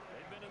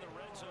 They've been in the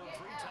red zone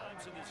 3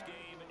 times in this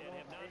game and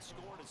have not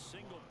scored a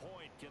single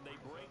point. Can they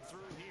break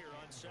through here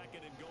on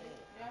 2nd and goal?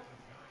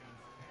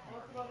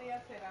 Otro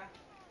día será.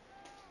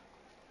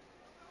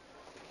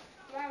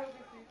 Claro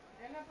que sí.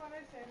 Él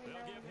aparece.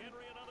 They'll give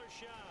Henry another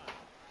shot.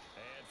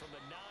 And from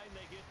the 9,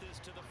 they get this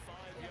to the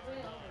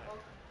 5-yard line.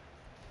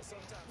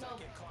 Sometimes I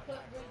get caught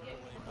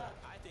hyperbole, but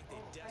I think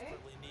they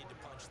desperately need to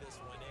punch this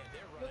one in.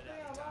 They're running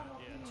out of time.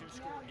 Yeah,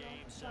 2-score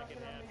game,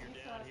 second half, you're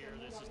down here.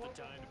 This is the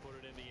time to put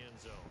it in the end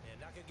zone. And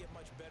not going to get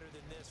much better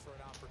than this for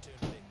an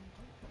opportunity.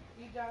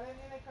 Y ya le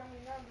viene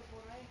caminando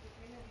por ahí, que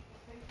tiene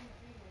 16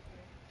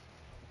 centímetros.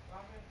 Va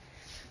a ver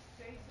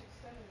 6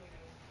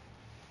 centímetros.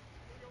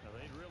 Now,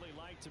 they'd really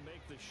like to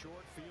make the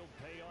short field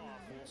pay off.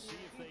 We'll see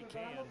if they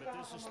can, but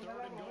this is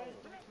 3rd and goal.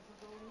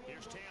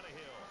 Here's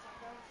Tannehill.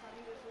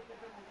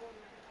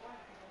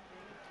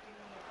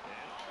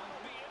 And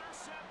it'll be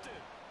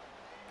intercepted.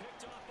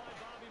 Picked off by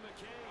Bobby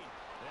McCain.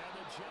 And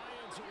the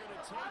Giants are going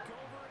to take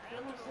over at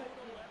their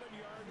own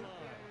 11-yard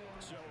line.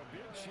 So a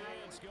big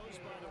chance goes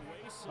by the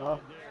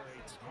wayside there. A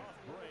tough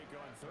break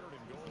on 3rd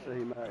and goal. So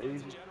he mad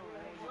easy.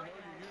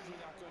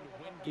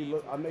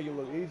 I make it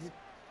look easy.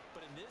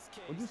 But in this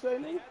case, What'd you say,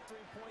 nigga? 3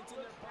 points in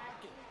their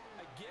pocket.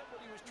 I get what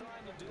he was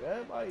trying to do.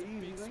 Everybody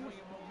easy, nigga.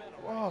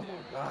 Oh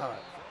my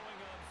God.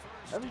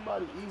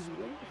 Everybody easy,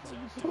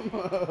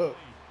 nigga.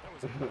 That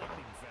was a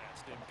lightning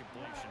fast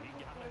incompletion. He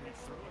got it and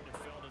threw it and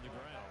fell to the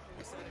ground.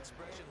 What's that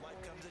expression?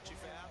 Life comes at you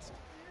fast.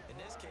 In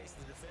this case,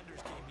 the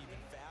defenders came even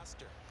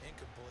faster.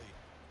 Incomplete.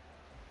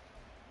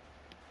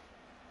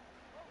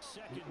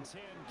 2nd and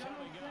 10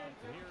 coming up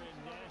here in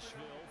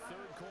Nashville.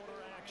 3rd quarter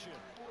action.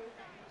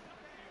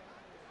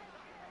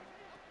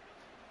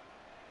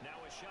 Now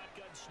a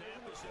shotgun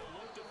snap as they'll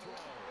look to throw.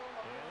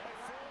 And that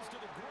falls to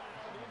the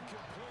ground,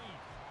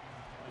 incomplete.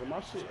 Well,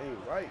 my shit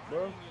ain't right,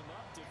 bro. Bringing him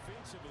up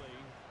defensively,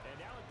 and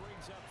now it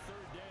brings up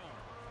 3rd down.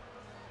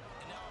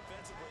 And now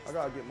offensively, I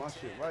gotta get my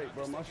shit right,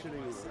 bro. My shit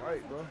ain't even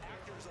right, bro.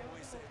 actors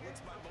always say,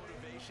 what's my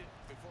motivation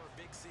before a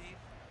big scene?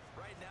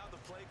 Right now, the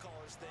play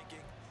caller's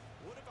thinking,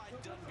 what have I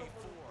done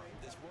before?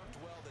 This worked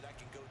well that I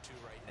can go to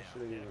right now.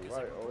 Shit ain't even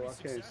right. Oh, I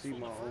can't see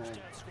my own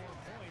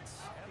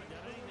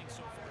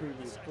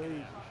previous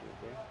plays and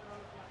shit, bro.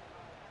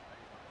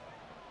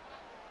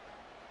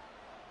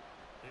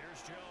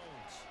 Here's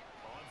Jones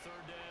on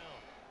 3rd down.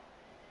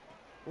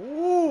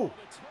 Ooh!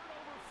 The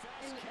turnover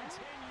fest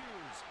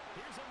continues.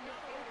 Here's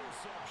another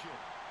interception.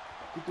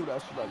 He threw that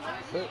shit like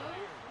a flip.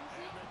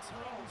 And the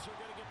Titans are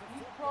going to get the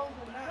football.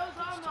 Those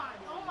are mine.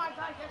 Oh my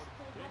God, yes,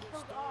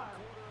 those are.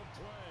 quarter of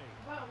play.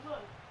 Wow,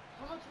 look.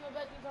 How much you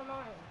bet these are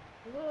mine?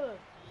 Look.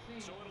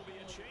 So it'll be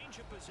a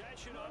change of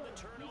possession on the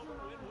turnover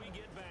when we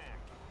get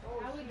back.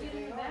 How we get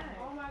it back?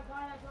 Oh my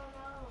God, I don't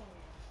know.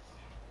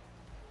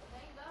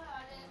 Thank God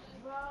I didn't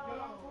just Bro.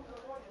 Oh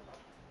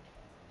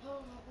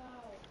my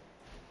God.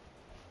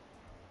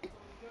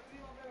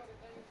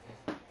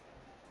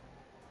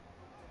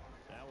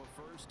 Now a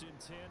 1st and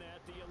 10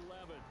 at the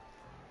 11.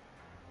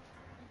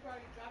 You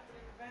probably dropped it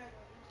in the bag.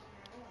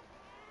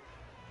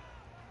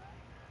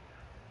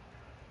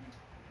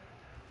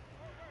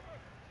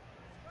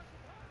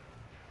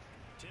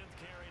 10th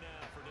carry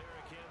now for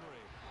Derrick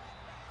Henry.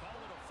 Call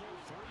it a full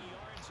 3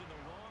 yards in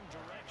the wrong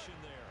direction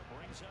there.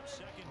 Brings up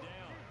 2nd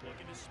down.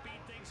 Looking to speed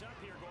things up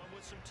here, going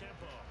with some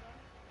tempo.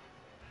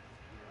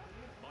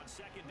 On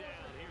 2nd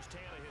down, here's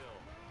Tannehill.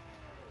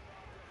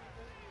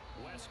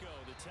 Wesco,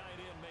 the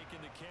tight end,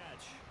 making the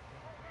catch.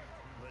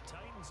 The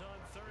Titans on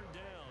 3rd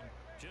down.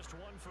 Just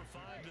 1 for 5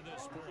 to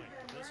this point.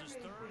 This is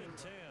 3rd and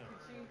 10.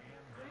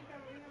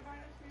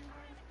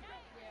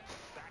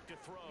 Back to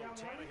throw,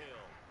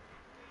 Tannehill.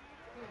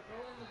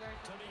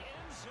 To the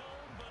end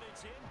zone, but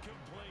it's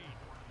incomplete.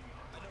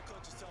 I know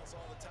coaches tell us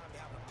all the time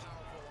that having a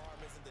powerful arm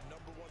isn't the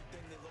 #1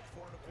 thing they look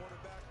for in a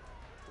quarterback.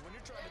 But when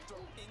you're trying to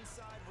throw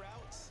inside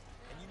routes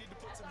and you need to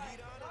put some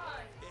heat on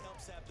it, it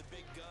helps to have the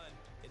big gun.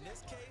 In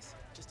this case,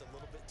 just a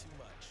little bit too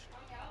much.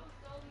 I was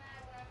so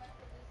mad when I messed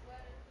with this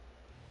sweater.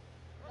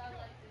 I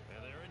like this. And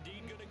they're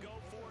indeed going to go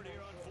for it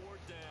here on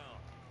 4th down.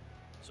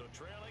 So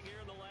trailing here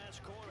in the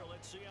last quarter.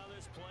 Let's see how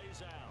this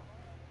plays out.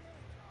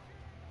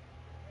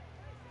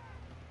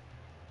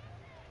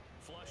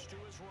 Flush to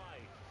his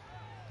right.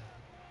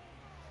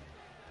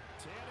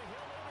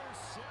 Tannehill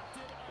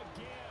intercepted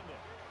again.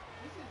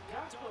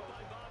 Picked off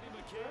by Bobby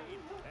McCain.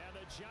 And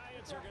the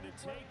Giants are going to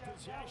take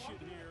possession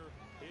here.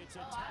 It's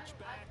a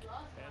touchback,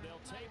 and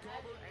they'll take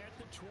over at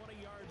the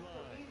 20-yard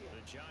line.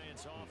 The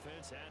Giants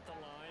offense at the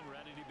line,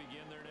 ready to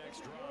begin their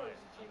next drive.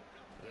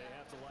 They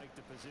have to like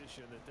the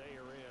position that they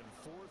are in.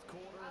 4th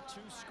quarter,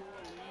 2-score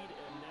lead,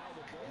 and now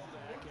the ball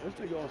back. This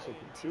nigga on some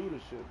computer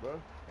shit, bro.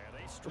 And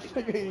they This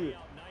straighten nigga ain't it even,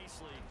 out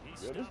nicely.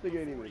 yo, this nigga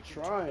ain't even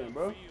trying,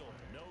 bro.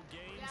 No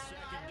gain,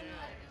 2nd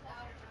down.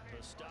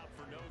 The stop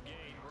for no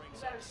gain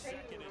brings up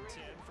 2nd and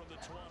 10 from the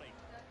 20.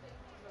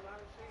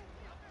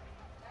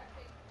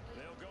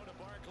 They'll go to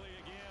Barkley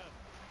again.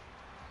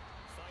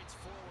 Fights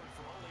forward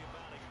for only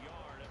about a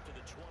yard up to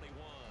the 21.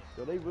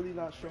 So they really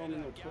not showing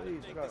me the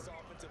plays. This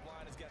offensive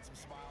line has got some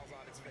smiles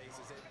on its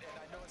faces, and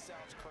I know it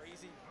sounds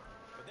crazy,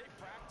 but they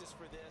practiced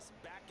for this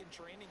back in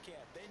training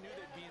camp. They knew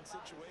they'd be in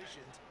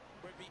situations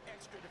where it'd be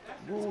extra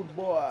defenders Good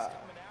boy.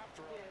 coming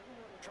after them,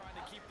 trying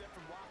to keep them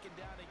from locking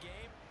down a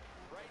game.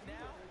 Right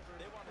now,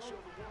 they want to show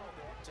the world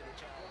they're up to the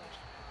challenge.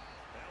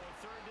 Now a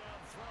 3rd down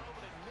throw,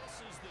 but it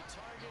misses the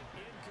target,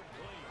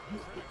 incomplete.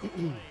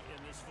 Critical play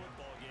in this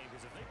football game,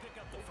 because if they pick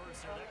up the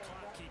first there, that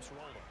clock keeps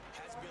rolling.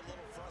 Has been a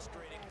little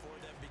frustrating for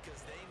them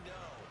because they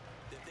know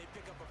that if they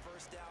pick up a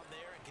first down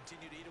there and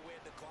continue to eat away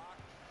at the clock,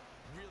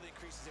 really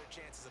increases their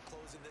chances of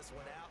closing this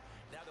one out.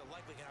 Now they're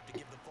likely going to have to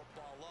give the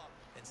football up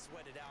and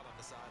sweat it out on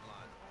the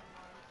sideline.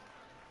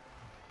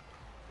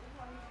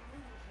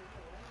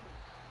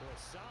 A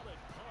solid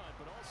punt,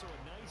 but also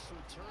a nice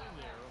return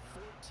there of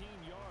 14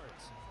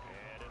 yards.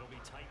 And it'll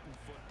be Titan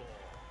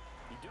football.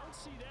 You don't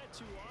see that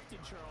too often,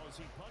 Charles.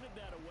 He punted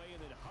that away and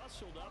then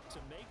hustled up to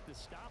make the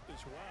stop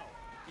as well.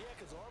 Yeah,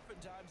 because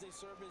oftentimes they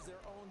serve as their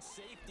own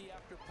safety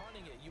after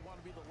punting it. You want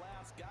to be the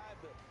last guy,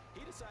 but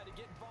he decided to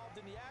get involved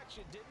in the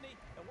action, didn't he?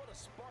 And what a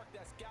spark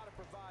that's got to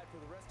provide for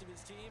the rest of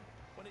his team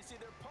when they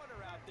see their punter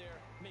out there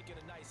making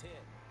a nice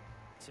hit.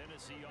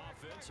 Tennessee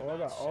offense. Oh,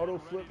 I got auto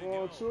flip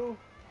on too.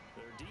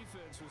 Their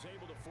defense was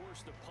able to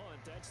force the punt.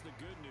 That's the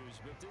good news.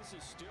 But this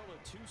is still a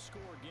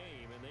 2-score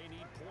game, and they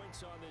need points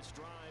on this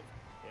drive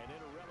and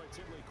in a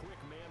relatively quick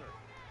manner.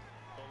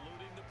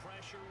 Eluding the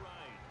pressure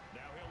right.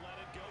 Now he'll let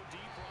it go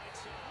deep right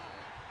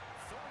side.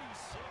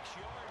 36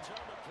 yards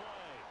on the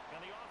play.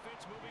 And the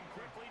offense moving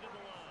quickly to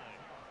the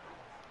line.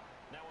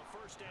 Now a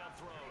 1st down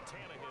throw.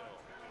 Tannehill.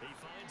 He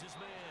finds his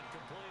man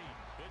complete.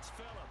 It's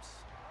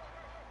Phillips.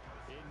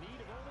 In need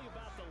of only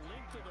about the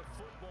length of the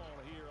football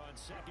here on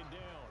 2nd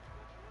down.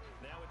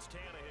 Now it's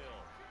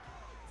Tannehill.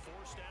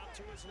 Forced out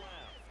to his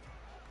left.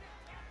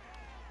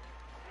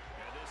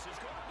 And this is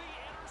going to be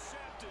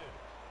intercepted.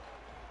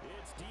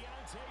 It's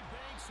Deontay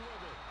Banks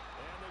with it.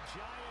 And the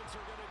Giants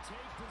are going to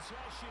take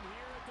possession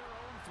here at their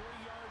own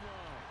 3-yard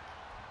line.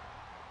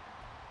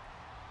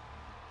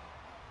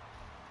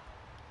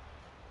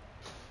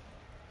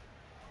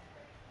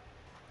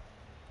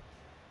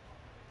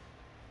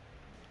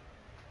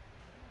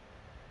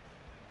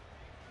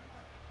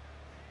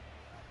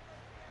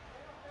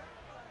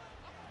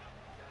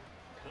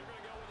 They're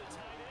going to go with a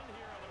tight end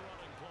here on the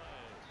running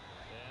play.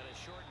 And a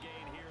short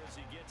gain here as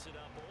he gets it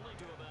up only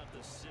to about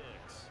the 6.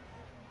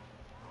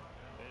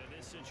 And in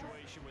this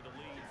situation with the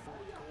lead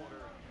 4th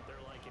quarter,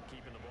 they're liking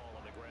keeping the ball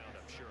on the ground,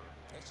 I'm sure.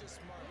 It's just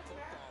smart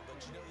football, but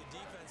you know the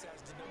defense has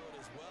to know it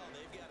as well.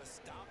 They've got to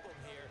stop them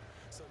here.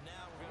 So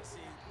now we're going to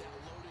see that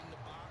loading the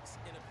box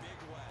in a big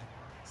way.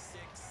 6,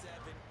 7,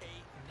 8,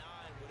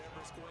 9, whatever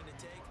it's going to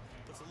take,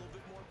 puts a little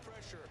bit more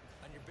pressure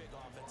on your big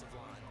offensive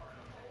line.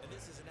 And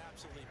this is an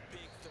absolutely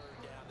big 3rd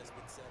down that's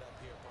been set up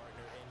here,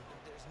 partner, and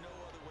there's no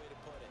other way to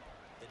put it.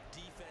 The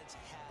defense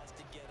has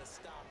to get a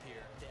stop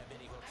here to have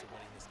any hopes of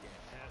winning this game.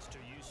 Has to.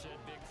 You said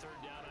big 3rd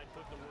down. I'd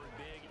put the word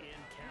big in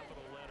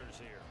capital letters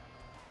here.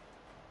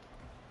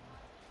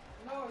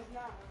 No, it's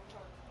not.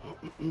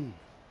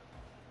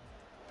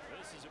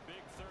 This is a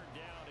big 3rd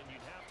down, and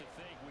you'd have to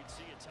think we'd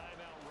see a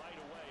timeout right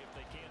away if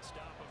they can't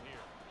stop him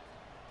here.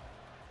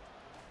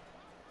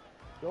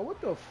 Yo, what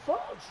the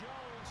fuck?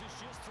 Jones has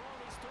just thrown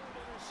his 3rd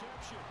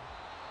interception.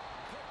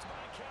 Picked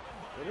by Kevin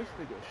Byard. Yo, this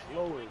nigga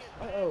slow as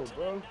hell,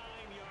 bro.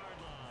 9-yard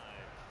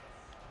line.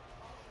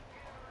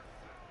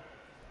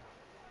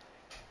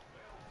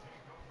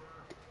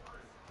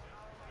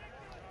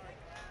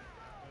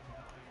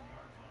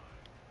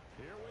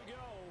 Here we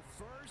go.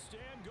 1st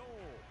and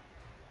goal.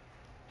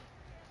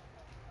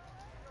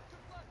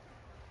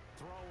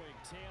 Throwing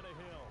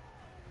Tannehill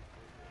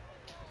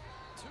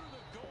to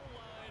the goal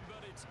line, but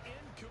it's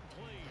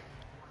incomplete.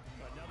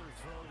 Another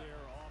throw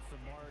there off the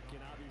mark, and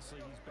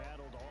obviously he's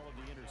battled all of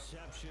the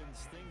interceptions.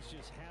 Things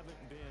just haven't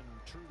been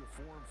true to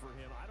form for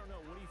him. I don't know.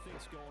 What do you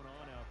think's going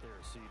on out there,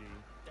 CD?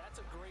 That's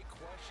a great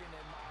question,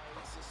 and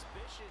my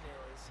suspicion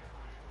is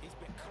he's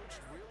been coached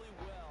really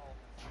well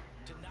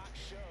to not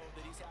show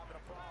that he's having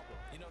a problem.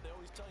 You know, they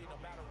always tell you no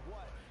matter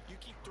what, you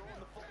keep throwing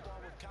the football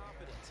with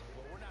confidence.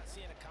 Well, we're not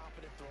seeing a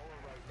confident thrower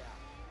right now.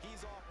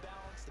 He's off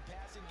balance, the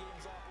passing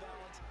game's off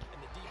balance, and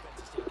the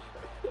defense is taking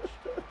advantage.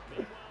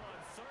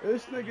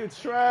 This nigga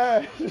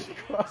trash.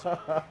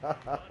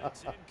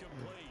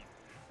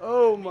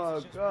 Oh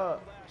my God.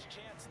 Last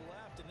chance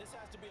left, and this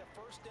has to be a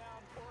first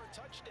down or a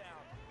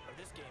touchdown, or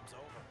this game's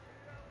over.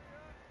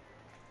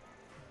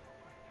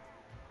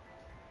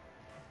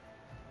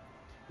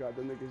 God,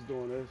 the niggas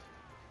doing this.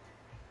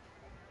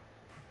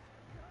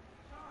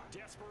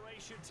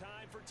 Desperation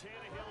time for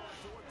Tannehill on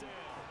fourth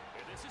down.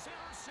 And this is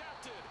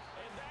intercepted,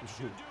 and that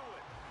should do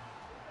it.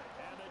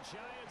 And the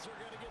Giants are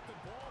going to get the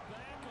ball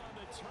back on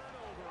the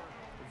turnover.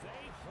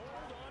 They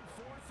hold on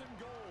fourth and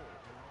goal.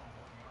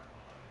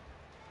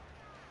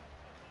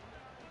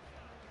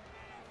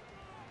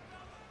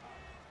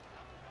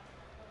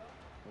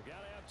 We got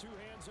to have two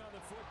hands on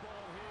the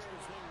football here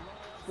as they run.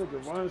 This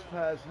nigga runs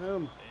past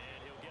him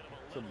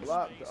to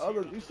block the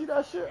other. You see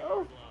that shit?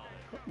 Oh,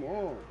 come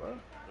on, bro.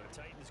 The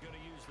Titans going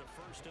to use the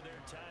first of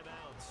their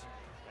timeouts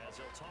as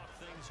they'll talk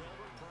things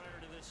over prior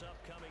to this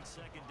upcoming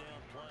second down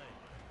play.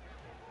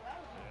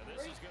 And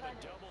this is going to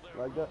double their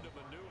like room that. to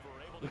maneuver,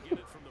 able to get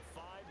it from the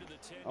 5 to the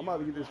 10. I'm about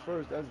to get this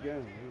first. That's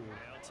game.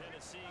 Now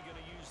Tennessee going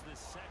to use the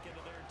second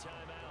of their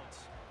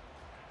timeouts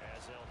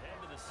as they'll head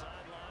to the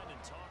sideline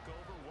and talk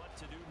over what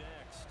to do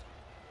next.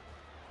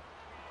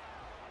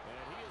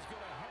 And he is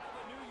going to have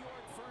a New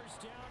York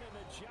first down, and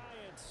the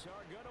Giants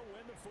are going to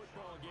win the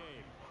football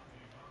game.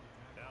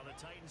 Now the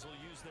Titans will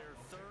use their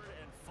third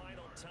and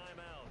final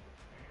timeout,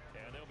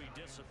 and they'll be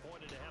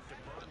disappointed to have to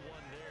burn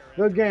one there.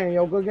 Good game,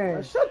 yo. Good game.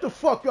 Man, shut the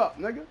fuck up,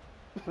 nigga.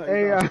 Like,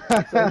 Hey,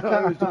 no,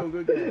 he was doing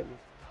good game.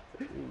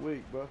 You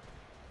weak, bro.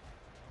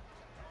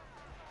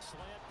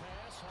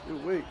 You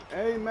weak.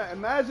 Hey, man,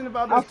 imagine if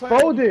I I was playing.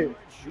 folded.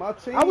 My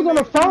team. I was on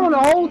the phone the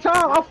whole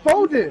time. I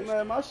folded.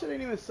 Man, my shit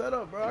ain't even set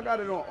up, bro. I got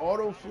it on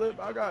auto flip.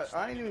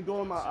 I ain't even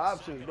going my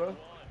options, bro.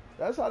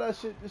 That's how this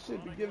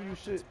shit be giving you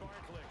shit.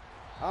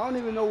 I don't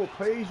even know what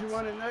page you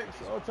running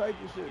next. All type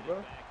of shit,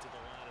 bro.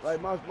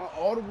 Like my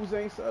audibles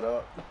ain't set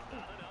up.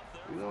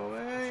 You know what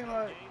I mean?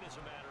 Like,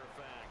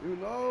 you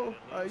know,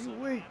 like you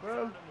weak,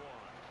 bro.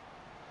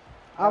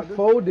 I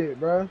folded,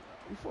 bro.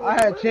 I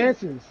had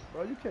chances.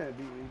 Bro, you can't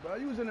beat me, bro.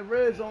 You was in the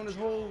red zone this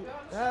whole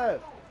half.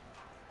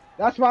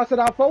 That's why I said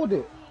I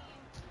folded.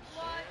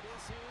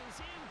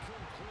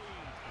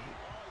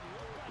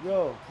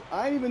 Yo,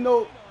 I didn't even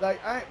know, like,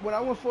 when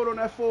I went for it on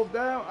that fourth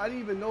down, I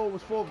didn't even know it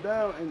was fourth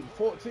down and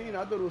 14.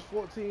 I thought it was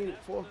 14,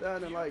 fourth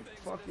down and like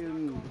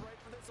fucking,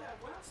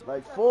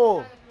 like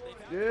 4.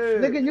 Yeah.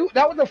 Nigga,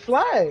 that was a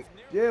flag.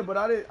 Yeah, but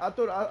I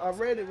thought I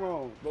read it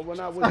wrong. But when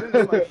I was in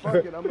there, like, fuck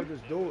it, I'm gonna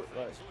just do it.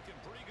 Like,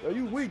 yo,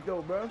 you weak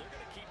though, bro.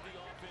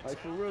 Like,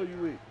 for real, you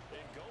weak.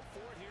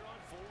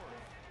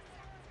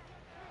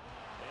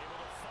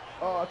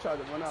 Oh, I tried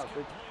to run out,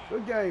 bitch.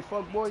 Good game,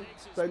 fuck boy.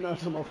 Say nothing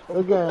to my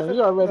Good game.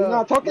 You already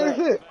know. Talk that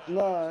shit.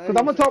 Nah, because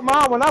I'm gonna talk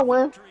mine when I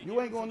win.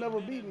 You ain't gonna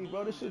never beat me,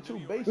 bro. This shit too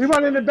basic. We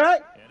running it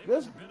back?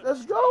 Let's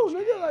go,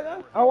 nigga.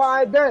 Like, oh,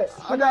 I bet.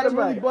 I gotta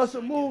really bust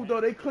a move though.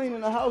 They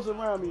cleaning the house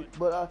around me,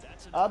 but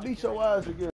I beat your ass again.